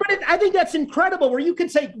sure. But I think that's incredible where you can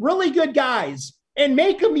take really good guys and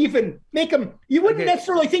make them. You wouldn't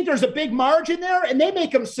necessarily think there's a big margin there, and they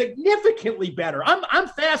make them significantly better. I'm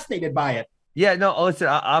fascinated by it. Yeah, no, listen,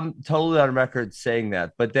 I'm totally on record saying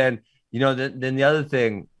that. But then, then the other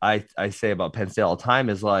thing I say about Penn State all the time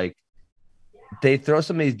is like, they throw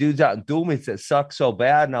some of these dudes out in dual meets that suck so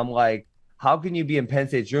bad. And I'm like, how can you be in Penn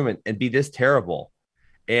State's room and be this terrible?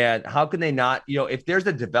 And how can they not, if there's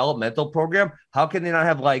a developmental program, how can they not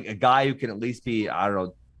have like a guy who can at least be, I don't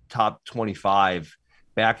know, top 25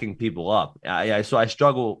 backing people up? So I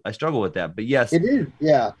struggle with that. But yes, it is.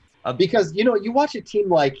 Yeah. Because, you watch a team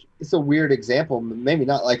like, it's a weird example, maybe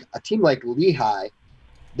not, like a team like Lehigh,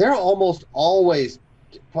 they're almost always,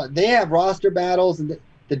 they have roster battles and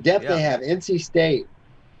the depth they have. NC State.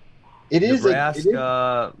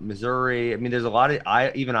 Nebraska, Missouri. I mean, there's a lot of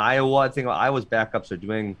even Iowa. I think Iowa's backups are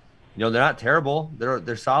doing. They're not terrible.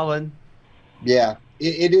 They're solid. Yeah,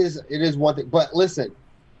 it is one thing. But listen,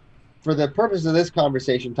 for the purpose of this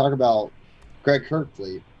conversation, talk about Greg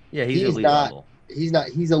Kirkfleet. Yeah, he's elite level.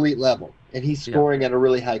 He's elite level, and he's scoring at a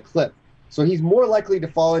really high clip. So he's more likely to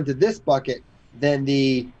fall into this bucket than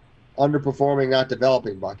the underperforming, not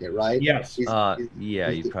developing bucket, right? Yes. You'd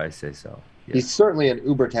probably say so. Yeah. He's certainly an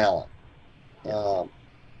uber talent.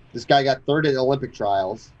 This guy got third at Olympic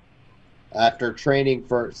trials after training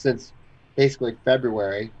since basically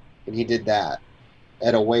February, and he did that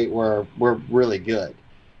at a weight where we're really good.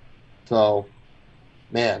 So,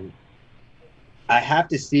 man, I have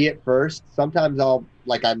to see it first. Sometimes I'm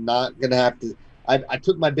not going to have to. I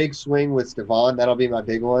took my big swing with Stevan. That'll be my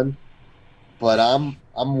big one. But I'm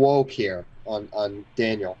woke here on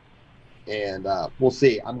Daniel. And we'll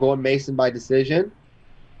see. I'm going Mason by decision.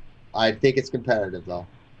 I think it's competitive, though.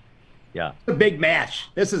 Yeah. It's a big match.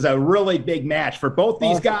 This is a really big match for both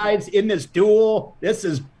these guys in this duel. This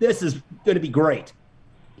is going to be great.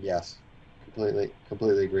 Yes. Completely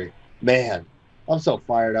agree. Man, I'm so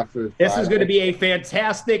fired up for this. Is going to be a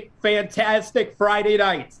fantastic Friday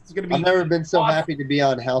night. It's going to be. I've never been so happy to be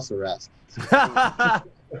on house arrest.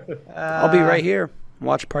 I'll be right here.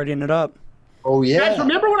 Watch partying it up. Oh yeah. Guys,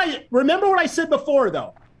 remember what I said before,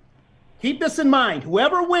 though. Keep this in mind.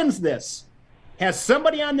 Whoever wins this has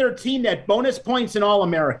somebody on their team that bonus points in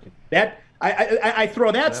All-American. That I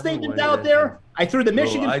throw that statement out there. I threw the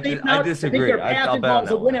Michigan statement out. I disagree. I think their path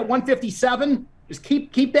involves a win at 157. Just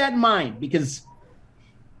keep that in mind because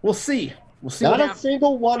we'll see. We'll see. Not a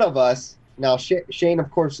single one of us. Now Shane,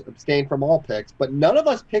 of course, abstained from all picks, but none of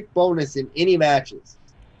us picked bonus in any matches.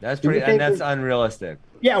 That's that's unrealistic.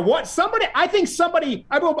 Yeah, I think somebody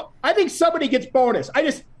gets bonus. I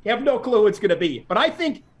just have no clue who it's going to be. But I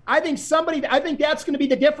think that's going to be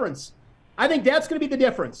the difference. I think that's going to be the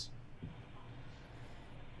difference.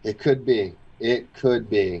 It could be.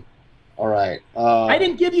 All right. I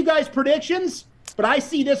didn't give you guys predictions, but I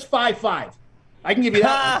see this 5-5. I can give you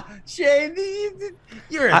that. Shane,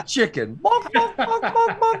 you're a chicken.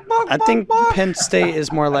 I think Penn State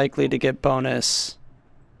is more likely to get bonus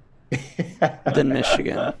than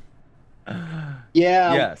Michigan.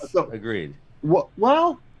 Yeah. Yes. Agreed.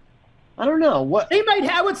 Well, I don't know what they might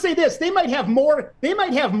have. I would say this: they might have more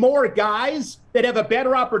guys that have a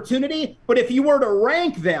better opportunity. But if you were to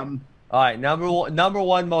rank them, all right, number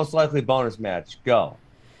one most likely bonus match. Go.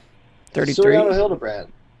 33. Soriano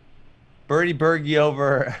Hildebrand. Birdie Berge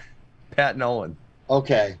over Pat Nolan.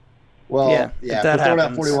 Okay. Well, yeah. If we're throwing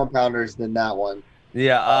out 41 pounders, then that one.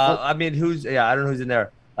 Yeah. I mean, I don't know who's in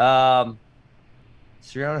there. Soriano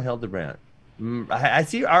Hildebrand. I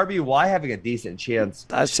see RBY having a decent chance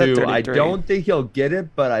too. I don't think he'll get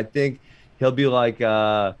it, but I think he'll be like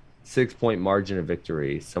a 6-point margin of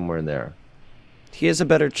victory somewhere in there. He has a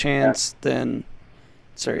better chance than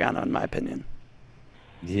Soriano, in my opinion.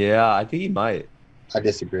 Yeah, I think he might. I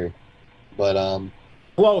disagree, but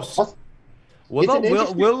close. What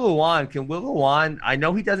about Will Lewan? Can Will Lewan? I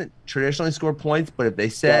know he doesn't traditionally score points, but if they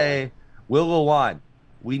say Will Lewan,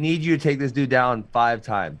 we need you to take this dude down 5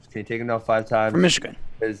 times. Can you take him down 5 times? For Michigan.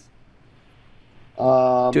 Do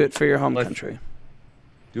it for your home country.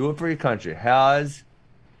 Do it for your country.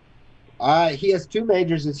 He has 2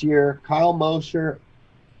 majors this year, Kyle Mosher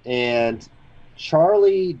and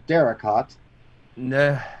Charlie Darricott.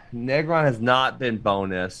 Negron has not been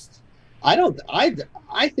bonused. I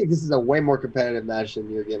think this is a way more competitive match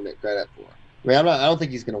than you're giving it credit for. I mean, I don't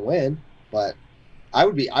think he's going to win, but I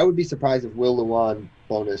would be surprised if Will Luan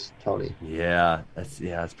bonus Tony. Yeah, that's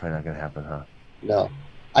probably not going to happen, huh? No.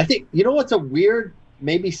 I think, you know what's a weird,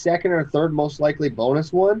 maybe second or third most likely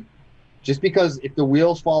bonus one? Just because if the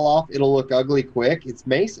wheels fall off, it'll look ugly quick. It's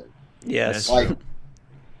Mason. Yes. Like,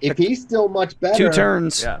 if he's still much better. 2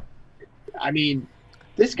 turns. Yeah. I mean,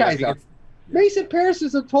 this guy's Mason Paris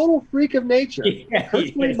is a total freak of nature. Yeah,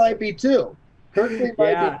 Kirkley might be too. Kirkley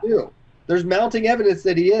might be too. There's mounting evidence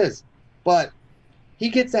that he is. But he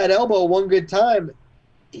gets that elbow one good time.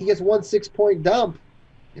 He gets 1 6-point dump.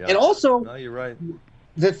 Yeah. And also, no, you're right.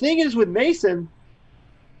 The thing is with Mason,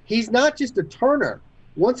 he's not just a turner.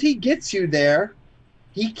 Once he gets you there,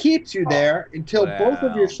 he keeps you there until both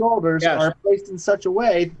of your shoulders are placed in such a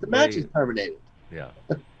way that the match is terminated. Yeah.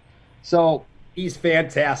 So he's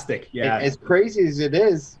fantastic. Yeah. As crazy as it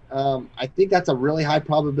is, I think that's a really high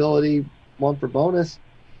probability one for bonus.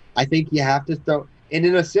 I think you have to throw. And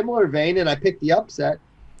in a similar vein, and I picked the upset.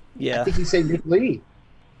 Yeah. I think you say Nick Lee.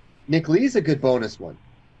 Nick Lee's a good bonus one.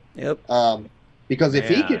 Yep. Because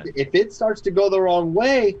if it starts to go the wrong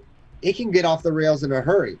way, it can get off the rails in a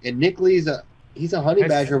hurry. And Nick Lee's he's a honey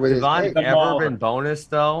badger with his Devon ever been bonus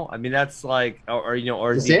though? I mean, that's like, or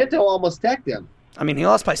DeSanto almost teched him. I mean, he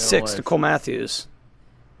lost by 6 to Cole Matthews.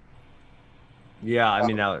 Yeah, I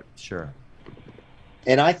mean, now sure.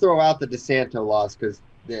 And I throw out the DeSanto loss because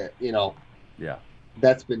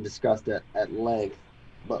that's been discussed at length.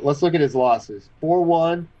 But let's look at his losses.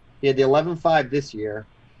 4-1. He had the 11-5 this year.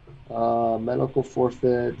 Medical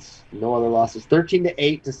forfeits. No other losses.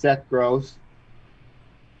 13-8 to Seth Gross.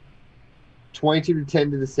 22-10 to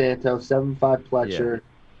DeSanto. 7-5 Pletcher. Yeah.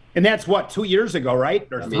 And that's 2 years ago, right?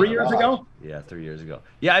 Or 3 years ago? Yeah, 3 years ago.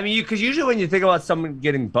 Yeah, I mean, because usually when you think about someone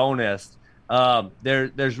getting bonused,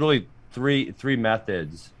 there's really three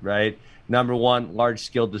methods, right? Number one, large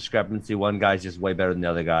skill discrepancy. One guy's just way better than the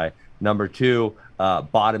other guy. Number two,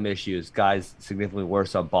 bottom issues. Guy's significantly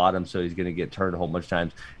worse on bottom, so he's going to get turned a whole bunch of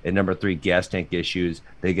times. And number three, gas tank issues.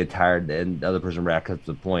 They get tired, and the other person racks up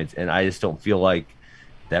the points. And I just don't feel like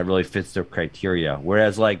that really fits their criteria.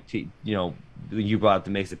 Whereas, you brought up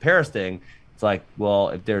the Mason Paris thing, it's like, well,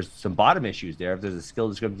 if there's some bottom issues there, if there's a skill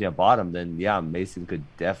discrepancy on bottom, then yeah, Mason could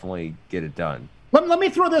definitely get it done. Let me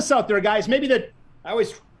throw this out there, guys. Maybe that I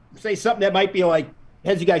always say something that might be like,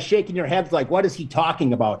 has you guys shaking your heads like, what is he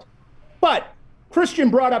talking about? But Christian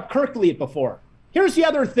brought up Kirkley before. Here's the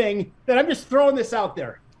other thing that I'm just throwing this out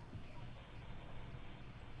there.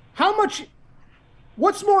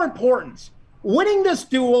 What's more important, winning this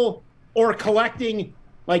duel or collecting,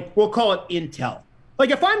 we'll call it intel? Like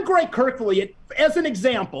if I'm Greg Kirkley, as an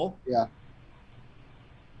example, maybe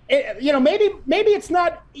it's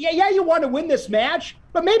not, you want to win this match,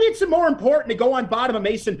 but maybe it's more important to go on bottom of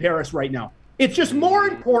Mason Paris right now. It's just more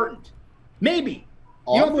important. Maybe.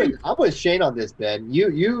 I'm with Shane on this, Ben.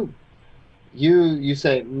 You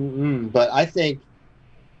say, but I think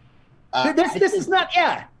this is not.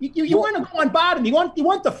 Yeah, you want to go on bottom. You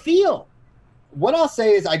want the feel. What I'll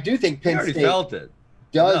say is, I do think Penn State felt it.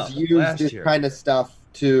 Does use this kind of stuff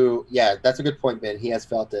to. Yeah, that's a good point, Ben. He has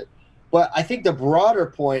felt it, but I think the broader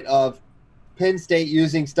point of Penn State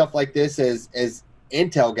using stuff like this as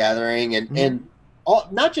intel gathering and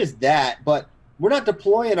not just that, but we're not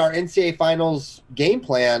deploying our NCAA finals game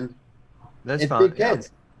plan. That's fine. Big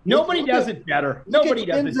Tens. Nobody does it better. Nobody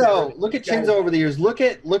does it better. Look at Chinzo over the years. Look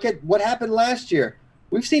at what happened last year.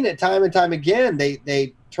 We've seen it time and time again.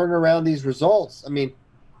 They turn around these results. I mean,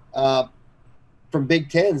 from Big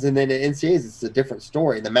Tens and then at NCAAs, it's a different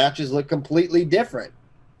story. The matches look completely different.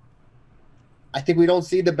 I think we don't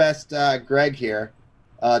see the best Greg here,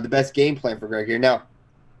 the best game plan for Greg here. Now,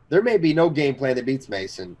 there may be no game plan that beats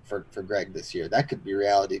Mason for Greg this year. That could be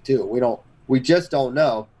reality too. We just don't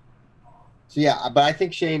know. So yeah, but I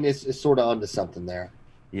think Shane is sort of onto something there.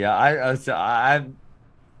 Yeah, I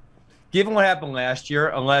given what happened last year,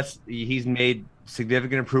 unless he's made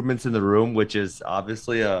significant improvements in the room, which is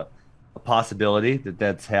obviously a possibility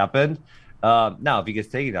that's happened. Now, if he gets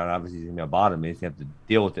taken down, obviously he's going to be on bottom. He's going to have to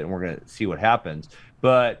deal with it, and we're going to see what happens.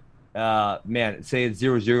 But, man, say it's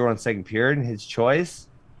 0-0 on second period and his choice.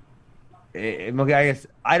 I guess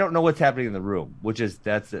I don't know what's happening in the room,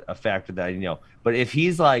 that's a factor that I know. But if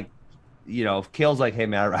he's like, if Kale's like, hey,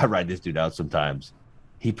 man, I ride this dude out sometimes,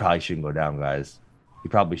 he probably shouldn't go down, guys. He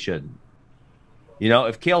probably shouldn't.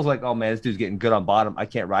 If Kale's like, oh, man, this dude's getting good on bottom, I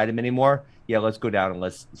can't ride him anymore. Yeah, let's go down and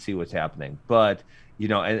let's see what's happening. But,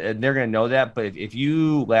 and they're going to know that. But if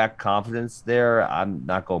you lack confidence there, I'm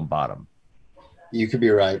not going bottom. You could be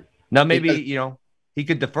right. Now, maybe, he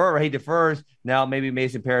could defer. He defers. Now, maybe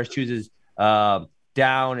Mason Parrish chooses down,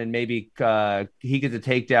 and maybe he gets a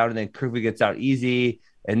takedown, and then Krugman gets out easy.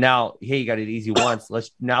 And now, hey, you got it easy once.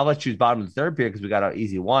 Let's choose bottom of the third period because we got out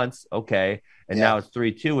easy once. Okay. And now it's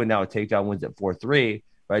 3-2, and now a takedown wins at 4-3.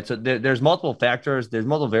 Right. So there's multiple factors. There's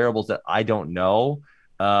multiple variables that I don't know.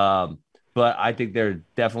 But I think there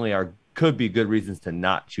definitely could be good reasons to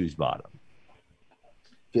not choose bottom.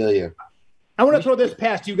 Feel you. I want to throw this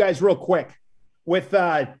past you guys real quick with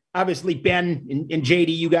obviously Ben and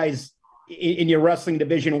JD, you guys in your wrestling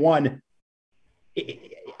division 1.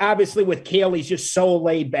 Obviously with Cael, he's just so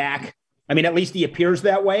laid back. I mean, at least he appears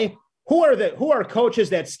that way. Who are coaches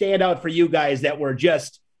that stand out for you guys that were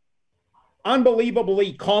just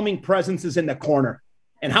unbelievably calming presences in the corner?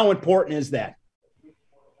 And how important is that?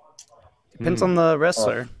 Depends on the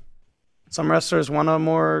wrestler. Some wrestlers want a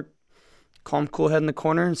more calm, cool head in the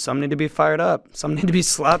corner, and some need to be fired up. Some need to be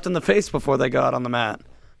slapped in the face before they go out on the mat.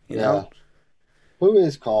 You know? Who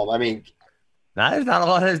is calm? I mean, there's not a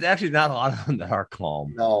lot. There's actually not a lot of them that are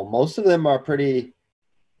calm. No, most of them are pretty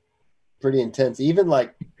intense. Even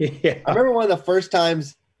like, I remember one of the first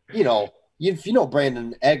times, if you know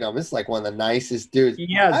Brandon Eggum, it's like one of the nicest dudes.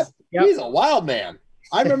 Yes. He's a wild man.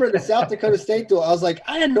 I remember the South Dakota State duel. I was like,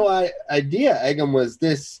 I had no idea Eggum was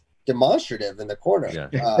this demonstrative in the corner. Yeah.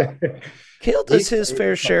 Cael does his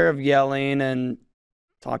fair share of yelling and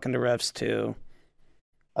talking to refs too.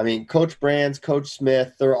 I mean, Coach Brands, Coach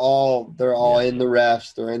Smith, they're all in the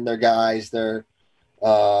refs. They're in their guys. They're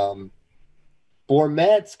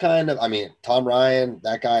Bourmette's kind of, I mean, Tom Ryan,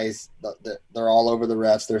 that guy's, they're all over the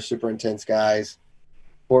refs. They're super intense guys.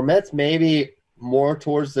 Bourmette's maybe more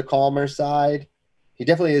towards the calmer side. He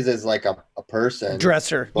definitely is as like a person.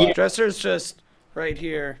 Dresser. Dresser's just right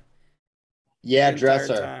here. Yeah,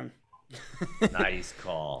 Dresser. Nice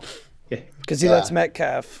call. Because he lets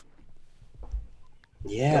Metcalf.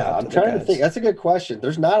 Yeah, I'm trying to think. That's a good question.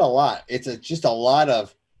 There's not a lot. It's just a lot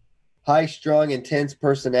of high-strung, intense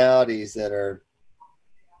personalities that are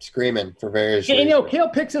screaming for various reasons.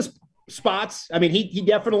 Cael picks his spots. I mean, he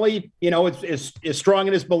definitely, is strong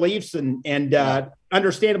in his beliefs and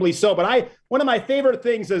understandably so. But one of my favorite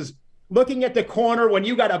things is looking at the corner when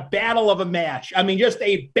you got a battle of a match. I mean, just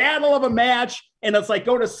a battle of a match, and it's like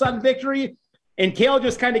go to Sun Victory, and Cael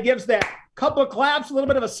just kind of gives that couple of claps, a little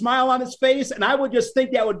bit of a smile on his face, and I would just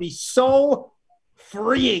think that would be so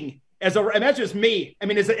freeing. And that's just me. I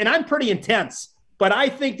mean, and I'm pretty intense, but I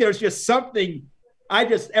think there's just something.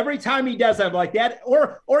 Every time he does, I'm like that.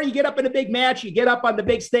 Or you get up in a big match, you get up on the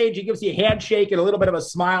big stage, he gives you a handshake and a little bit of a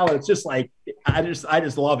smile, and it's just like I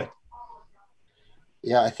just love it.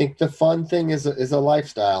 Yeah, I think the fun thing is a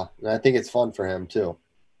lifestyle, and I think it's fun for him too.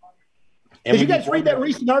 Did you guys read that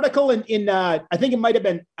recent article in I think it might have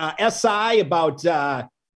been SI about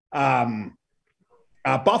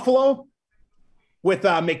Buffalo with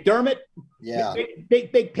McDermott? Yeah,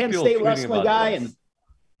 big Penn State wrestling guy, and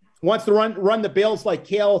wants to run the Bills like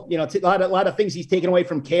Cael. A lot of things he's taken away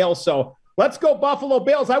from Cael. So let's go Buffalo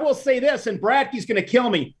Bills. I will say this, and Bradkey's going to kill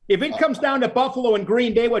me if it comes down to Buffalo and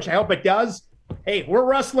Green Bay, which I hope it does. Hey, we're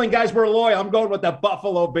wrestling guys. We're loyal. I'm going with the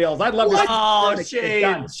Buffalo Bills. I'd love to. Oh,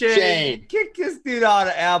 Shane. Kick this dude out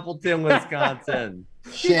of Appleton, Wisconsin.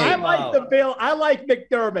 I like the Bill. I like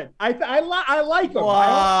McDermott. I like him.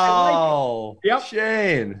 Wow. Yep.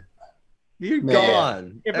 Shane. You're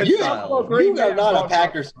gone. You are not a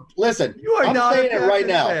Packers. Listen, I'm saying it right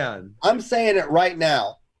now. I'm saying it right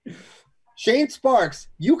now. Shane Sparks,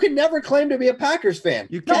 you can never claim to be a Packers fan.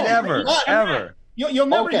 You can never, ever. You'll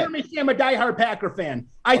never hear me say I'm a diehard Packer fan.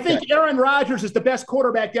 I think Aaron Rodgers is the best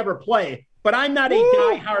quarterback to ever play, but I'm not a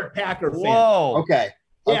diehard Packer fan. Whoa. Okay.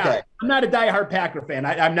 Yeah, I'm not a diehard Packer fan.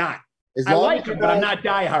 I'm not. I like him, but I'm not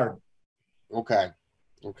diehard. Okay.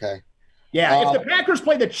 Yeah, if the Packers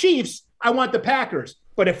play the Chiefs, I want the Packers.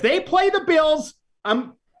 But if they play the Bills,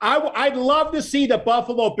 I'd love to see the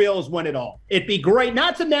Buffalo Bills win it all. It'd be great.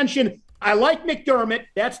 Not to mention, I like McDermott.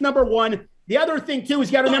 That's number one. The other thing, too, is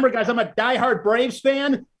you got to remember, guys, I'm a diehard Braves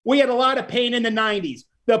fan. We had a lot of pain in the 90s.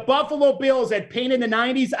 The Buffalo Bills had pain in the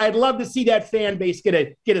 90s. I'd love to see that fan base get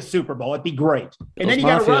a Super Bowl. It'd be great. And then you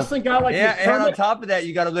got a wrestling guy like McDermott. And on top of that,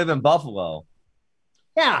 you got to live in Buffalo.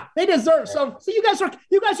 Yeah, they deserve. So you guys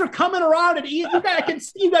are coming around, and I can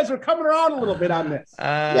see you guys are coming around a little bit on this.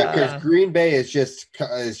 Yeah, because Green Bay is just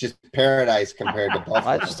paradise compared to Buffalo.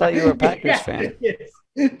 I just thought you were a Packers fan.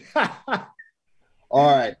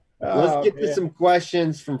 All right. Let's get to some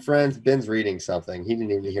questions from friends. Ben's reading something. He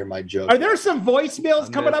didn't even hear my joke. Are there some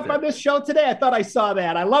voicemails coming up on this show today? I thought I saw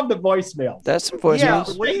that. I love the voicemails. That's some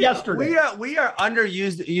voicemails. Yeah, we are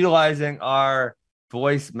utilizing our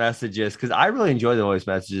voice messages because I really enjoy the voice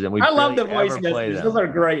messages, and I love the voice messages. Those are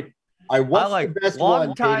great. I like the best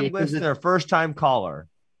long time listener, first time caller.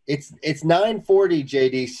 It's 9:40,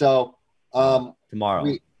 JD. So tomorrow,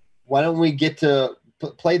 why don't we get to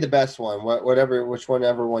play the best one?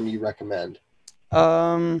 Whichever one you recommend.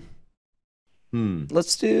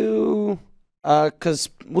 Let's do because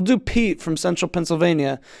we'll do Pete from Central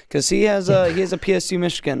Pennsylvania because he has a PSU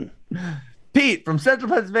Michigan. Pete from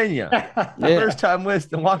Central Pennsylvania, first time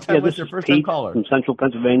listener, long time listener, first time caller from Central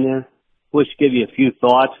Pennsylvania. Wish to give you a few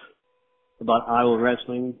thoughts about Iowa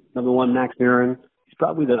wrestling. Number one, Max Murin. He's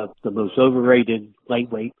probably the most overrated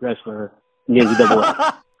lightweight wrestler in the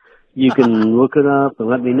NCAA. You can look it up and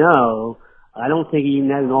let me know. I don't think he even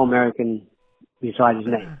has an All-American beside his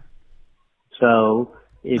name. So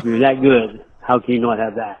if you're that good, how can you not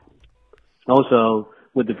have that? Also,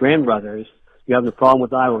 with the Brand brothers, you have the problem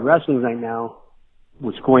with Iowa wrestling right now,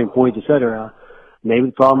 with scoring points, etc. Maybe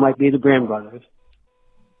the problem might be the Brand brothers.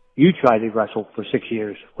 You tried to wrestle for 6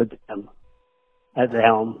 years with them at the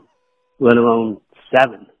helm, let alone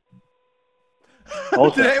 7.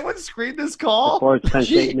 Also, did anyone screen this call? As far as Penn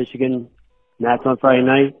State, Michigan, that's on Friday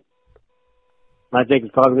night. I think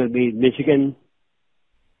it's probably going to be Michigan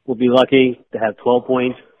will be lucky to have 12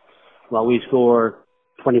 points while we score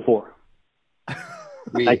 24.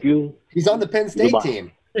 Thank you. He's on the Penn State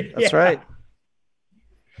team. That's right.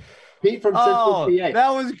 Pete from Central PA. That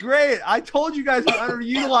was great. I told you guys to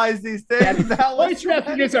underutilize these things. Voice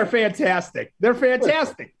messages are fantastic. They're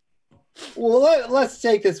fantastic. Well, let's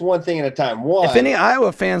take this one thing at a time. If any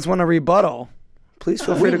Iowa fans want a rebuttal, please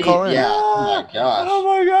feel free to call in. Yeah. Oh my gosh. Oh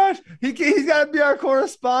my gosh. He's got to be our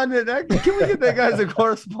correspondent. Can we get that guy as a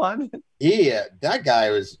correspondent? That guy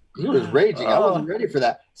was raging. I wasn't ready for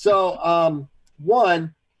that. So,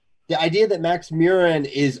 one, the idea that Max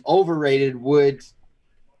Murin is overrated would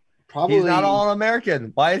probably. He's not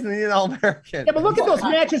All-American. Why isn't he an All-American? Yeah, but look at those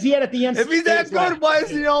matches he had at the end. If he's that good, why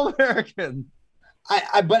isn't he All-American?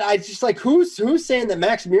 But I just like who's saying that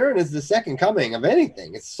Max Murin is the second coming of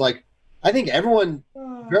anything? It's like I think everyone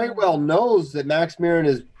very well knows that Max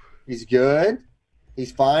Murin he's good,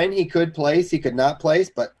 he's fine, he could place, he could not place,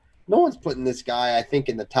 but no one's putting this guy, I think,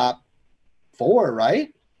 in the top 4,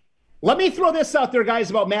 right? Let me throw this out there, guys,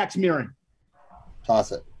 about Max Murin.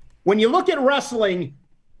 Toss it. When you look at wrestling,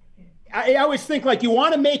 I always think like you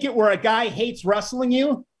want to make it where a guy hates wrestling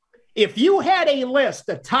you. If you had a list,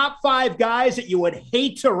 the top 5 guys that you would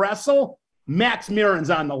hate to wrestle, Max Murin's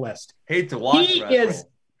on the list. Hate to watch wrestle.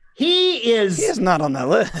 He is not on that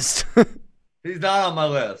list. He's not on my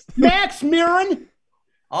list. Max Murin.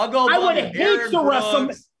 I'll go. I would hate to wrestle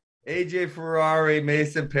AJ Ferrari,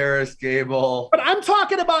 Mason Paris, Gable. But I'm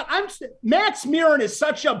talking about Max Murin is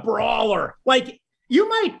such a brawler. Like you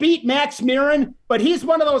might beat Max Murin, but he's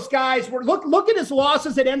one of those guys where look at his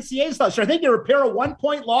losses at NCAAs last year. I think they were a pair of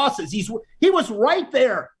 1-point losses. He was right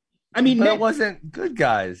there. I mean, but it wasn't good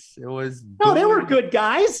guys. It was they were good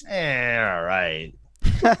guys. All right.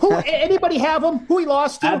 Anybody have them? Who he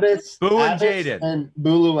lost to? Abbott, Boo and Jaden and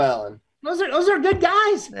Bulu Allen. Those are good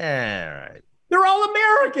guys. All right. They're all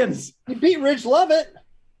Americans. He beat Ridge Lovett.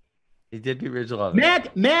 He did beat Ridge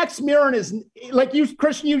Lovett. Max Murin is like you,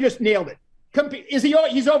 Christian. You just nailed it.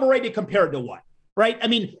 He's overrated compared to what? Right? I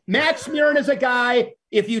mean, Max Murin is a guy.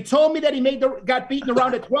 If you told me that he got beaten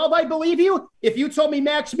around at 12, I believe you. If you told me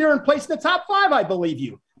Max Murin placed in the top 5, I believe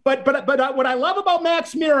you. But what I love about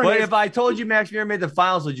Max Murin if I told you Max Murin made the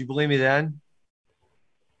finals, would you believe me then?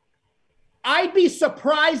 I'd be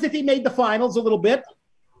surprised if he made the finals a little bit.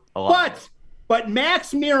 But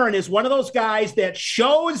Max Murin is one of those guys that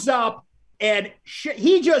shows up and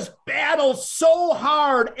he just battles so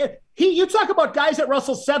hard. You talk about guys that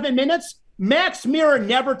wrestle 7 minutes. Max Murin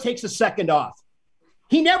never takes a second off.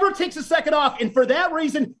 He never takes a second off. And for that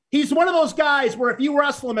reason, he's one of those guys where if you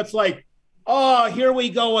wrestle him, it's like, oh, here we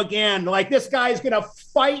go again. Like this guy is going to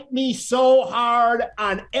fight me so hard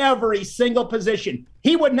on every single position.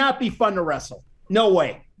 He would not be fun to wrestle. No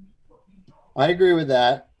way. I agree with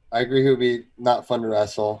that. I agree he would be not fun to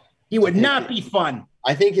wrestle. He would not be fun.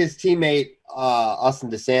 I think his teammate, Austin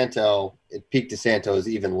DeSanto, at Peak DeSanto, is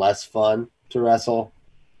even less fun to wrestle.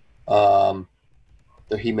 Though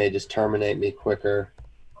he may just terminate me quicker.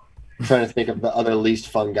 I'm trying to think of the other least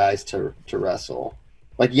fun guys to wrestle.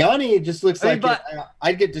 Like Yanni just looks like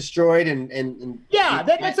I'd get destroyed and yeah,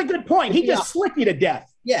 that's a good point. He just slick you to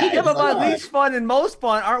death. Yeah, but by least fun and most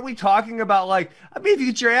fun, aren't we talking about if you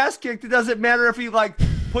get your ass kicked, it doesn't matter if you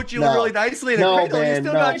put you really nicely in a cradle, you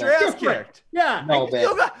still got your ass kicked. Yeah.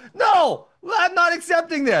 No, I'm not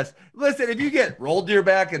accepting this. Listen, if you get rolled to your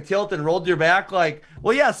back and tilt and rolled to your back, like,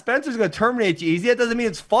 well, yeah, Spencer's going to terminate you easy. That doesn't mean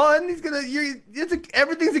it's fun.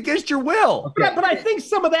 Everything's against your will. Okay. Yeah, but I think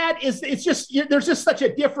some of that is, there's just such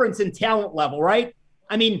a difference in talent level, right?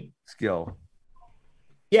 I mean, skill.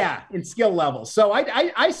 Yeah, in skill level. So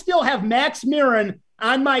I still have Max Mirren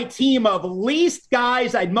on my team of least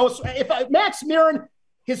guys Max Mirren,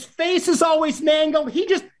 his face is always mangled. You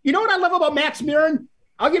know what I love about Max Mirren?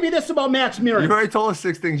 I'll give you this about Max Mirren. You already told us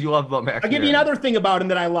 6 things you love about Max Mirren. I'll give you another thing about him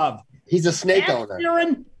that I love. He's a snake owner. Max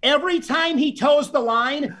Mirren, every time he toes the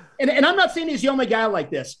line, and I'm not saying he's the only guy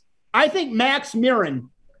like this. I think Max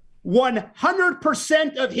Mirren,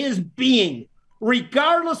 100% of his being,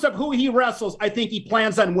 regardless of who he wrestles, I think he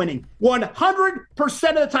plans on winning 100%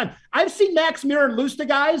 of the time. I've seen Max Mirren lose to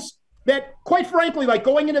guys that, quite frankly, like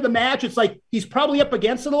going into the match, it's like he's probably up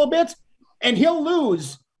against it a little bit, and he'll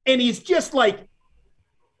lose, and he's just like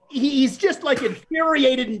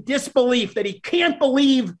infuriated in disbelief that he can't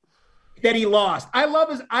believe that he lost. I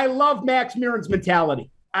love Max Mirren's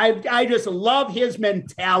mentality. I just love his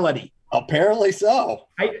mentality. Apparently so.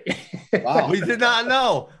 Wow. We did not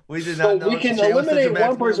know. We can eliminate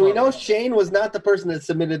one person. We know Shane was not the person that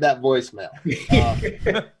submitted that voicemail.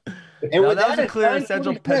 And that was a clear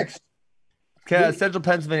Central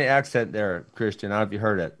Pennsylvania accent there, Christian. I don't know if you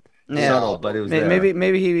heard it. Yeah. Subtle, but it was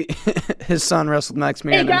maybe his son wrestled Max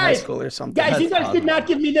Mirren in high school or something. Guys, you guys did not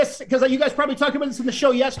give me this because you guys probably talked about this in the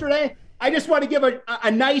show yesterday. I just want to give a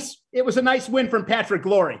nice win from Patrick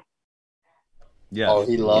Glory. Yeah. Oh,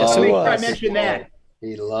 he loves. Yes, I mentioned that.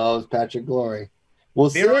 He loves Patrick Glory. We'll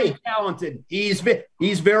see. Very talented. He's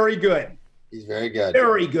very good. He's very good.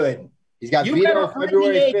 Very good. He's got Vito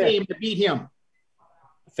February 5th. Game to beat him.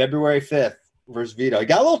 February 5th versus Vito. He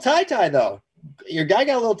got a little tie though. Your guy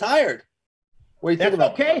got a little tired. What do you think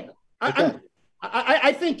about okay.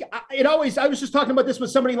 I think it always. I was just talking about this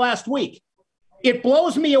with somebody last week. It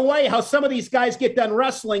blows me away how some of these guys get done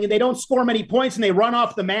wrestling and they don't score many points and they run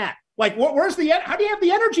off the mat. Like, how do you have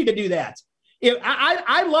the energy to do that?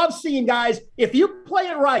 I love seeing guys, if you play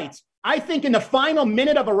it right, I think in the final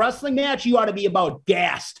minute of a wrestling match, you ought to be about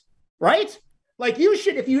gassed, right? Like you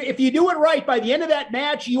should, if you do it right, by the end of that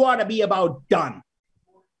match, you ought to be about done.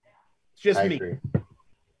 It's just me. Agree.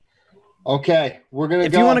 Okay, we're going to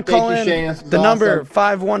go. If you want to call in, the number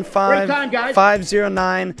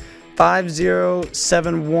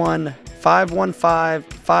 515-509-5071,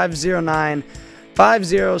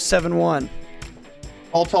 515-509-5071.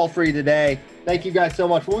 All toll free today. Thank you guys so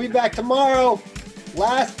much. We'll be back tomorrow.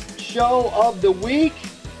 Last show of the week.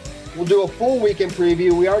 We'll do a full weekend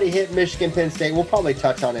preview. We already hit Michigan, Penn State. We'll probably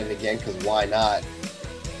touch on it again because why not?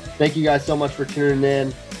 Thank you guys so much for tuning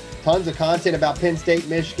in. Tons of content about Penn State,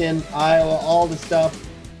 Michigan, Iowa, all the stuff.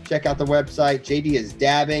 Check out the website. JD is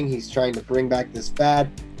dabbing. He's trying to bring back this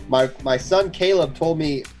fad. My son Caleb told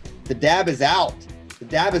me the dab is out. The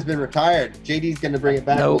dab has been retired. JD's going to bring it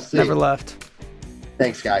back. Nope, never left.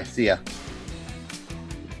 Thanks, guys. See ya.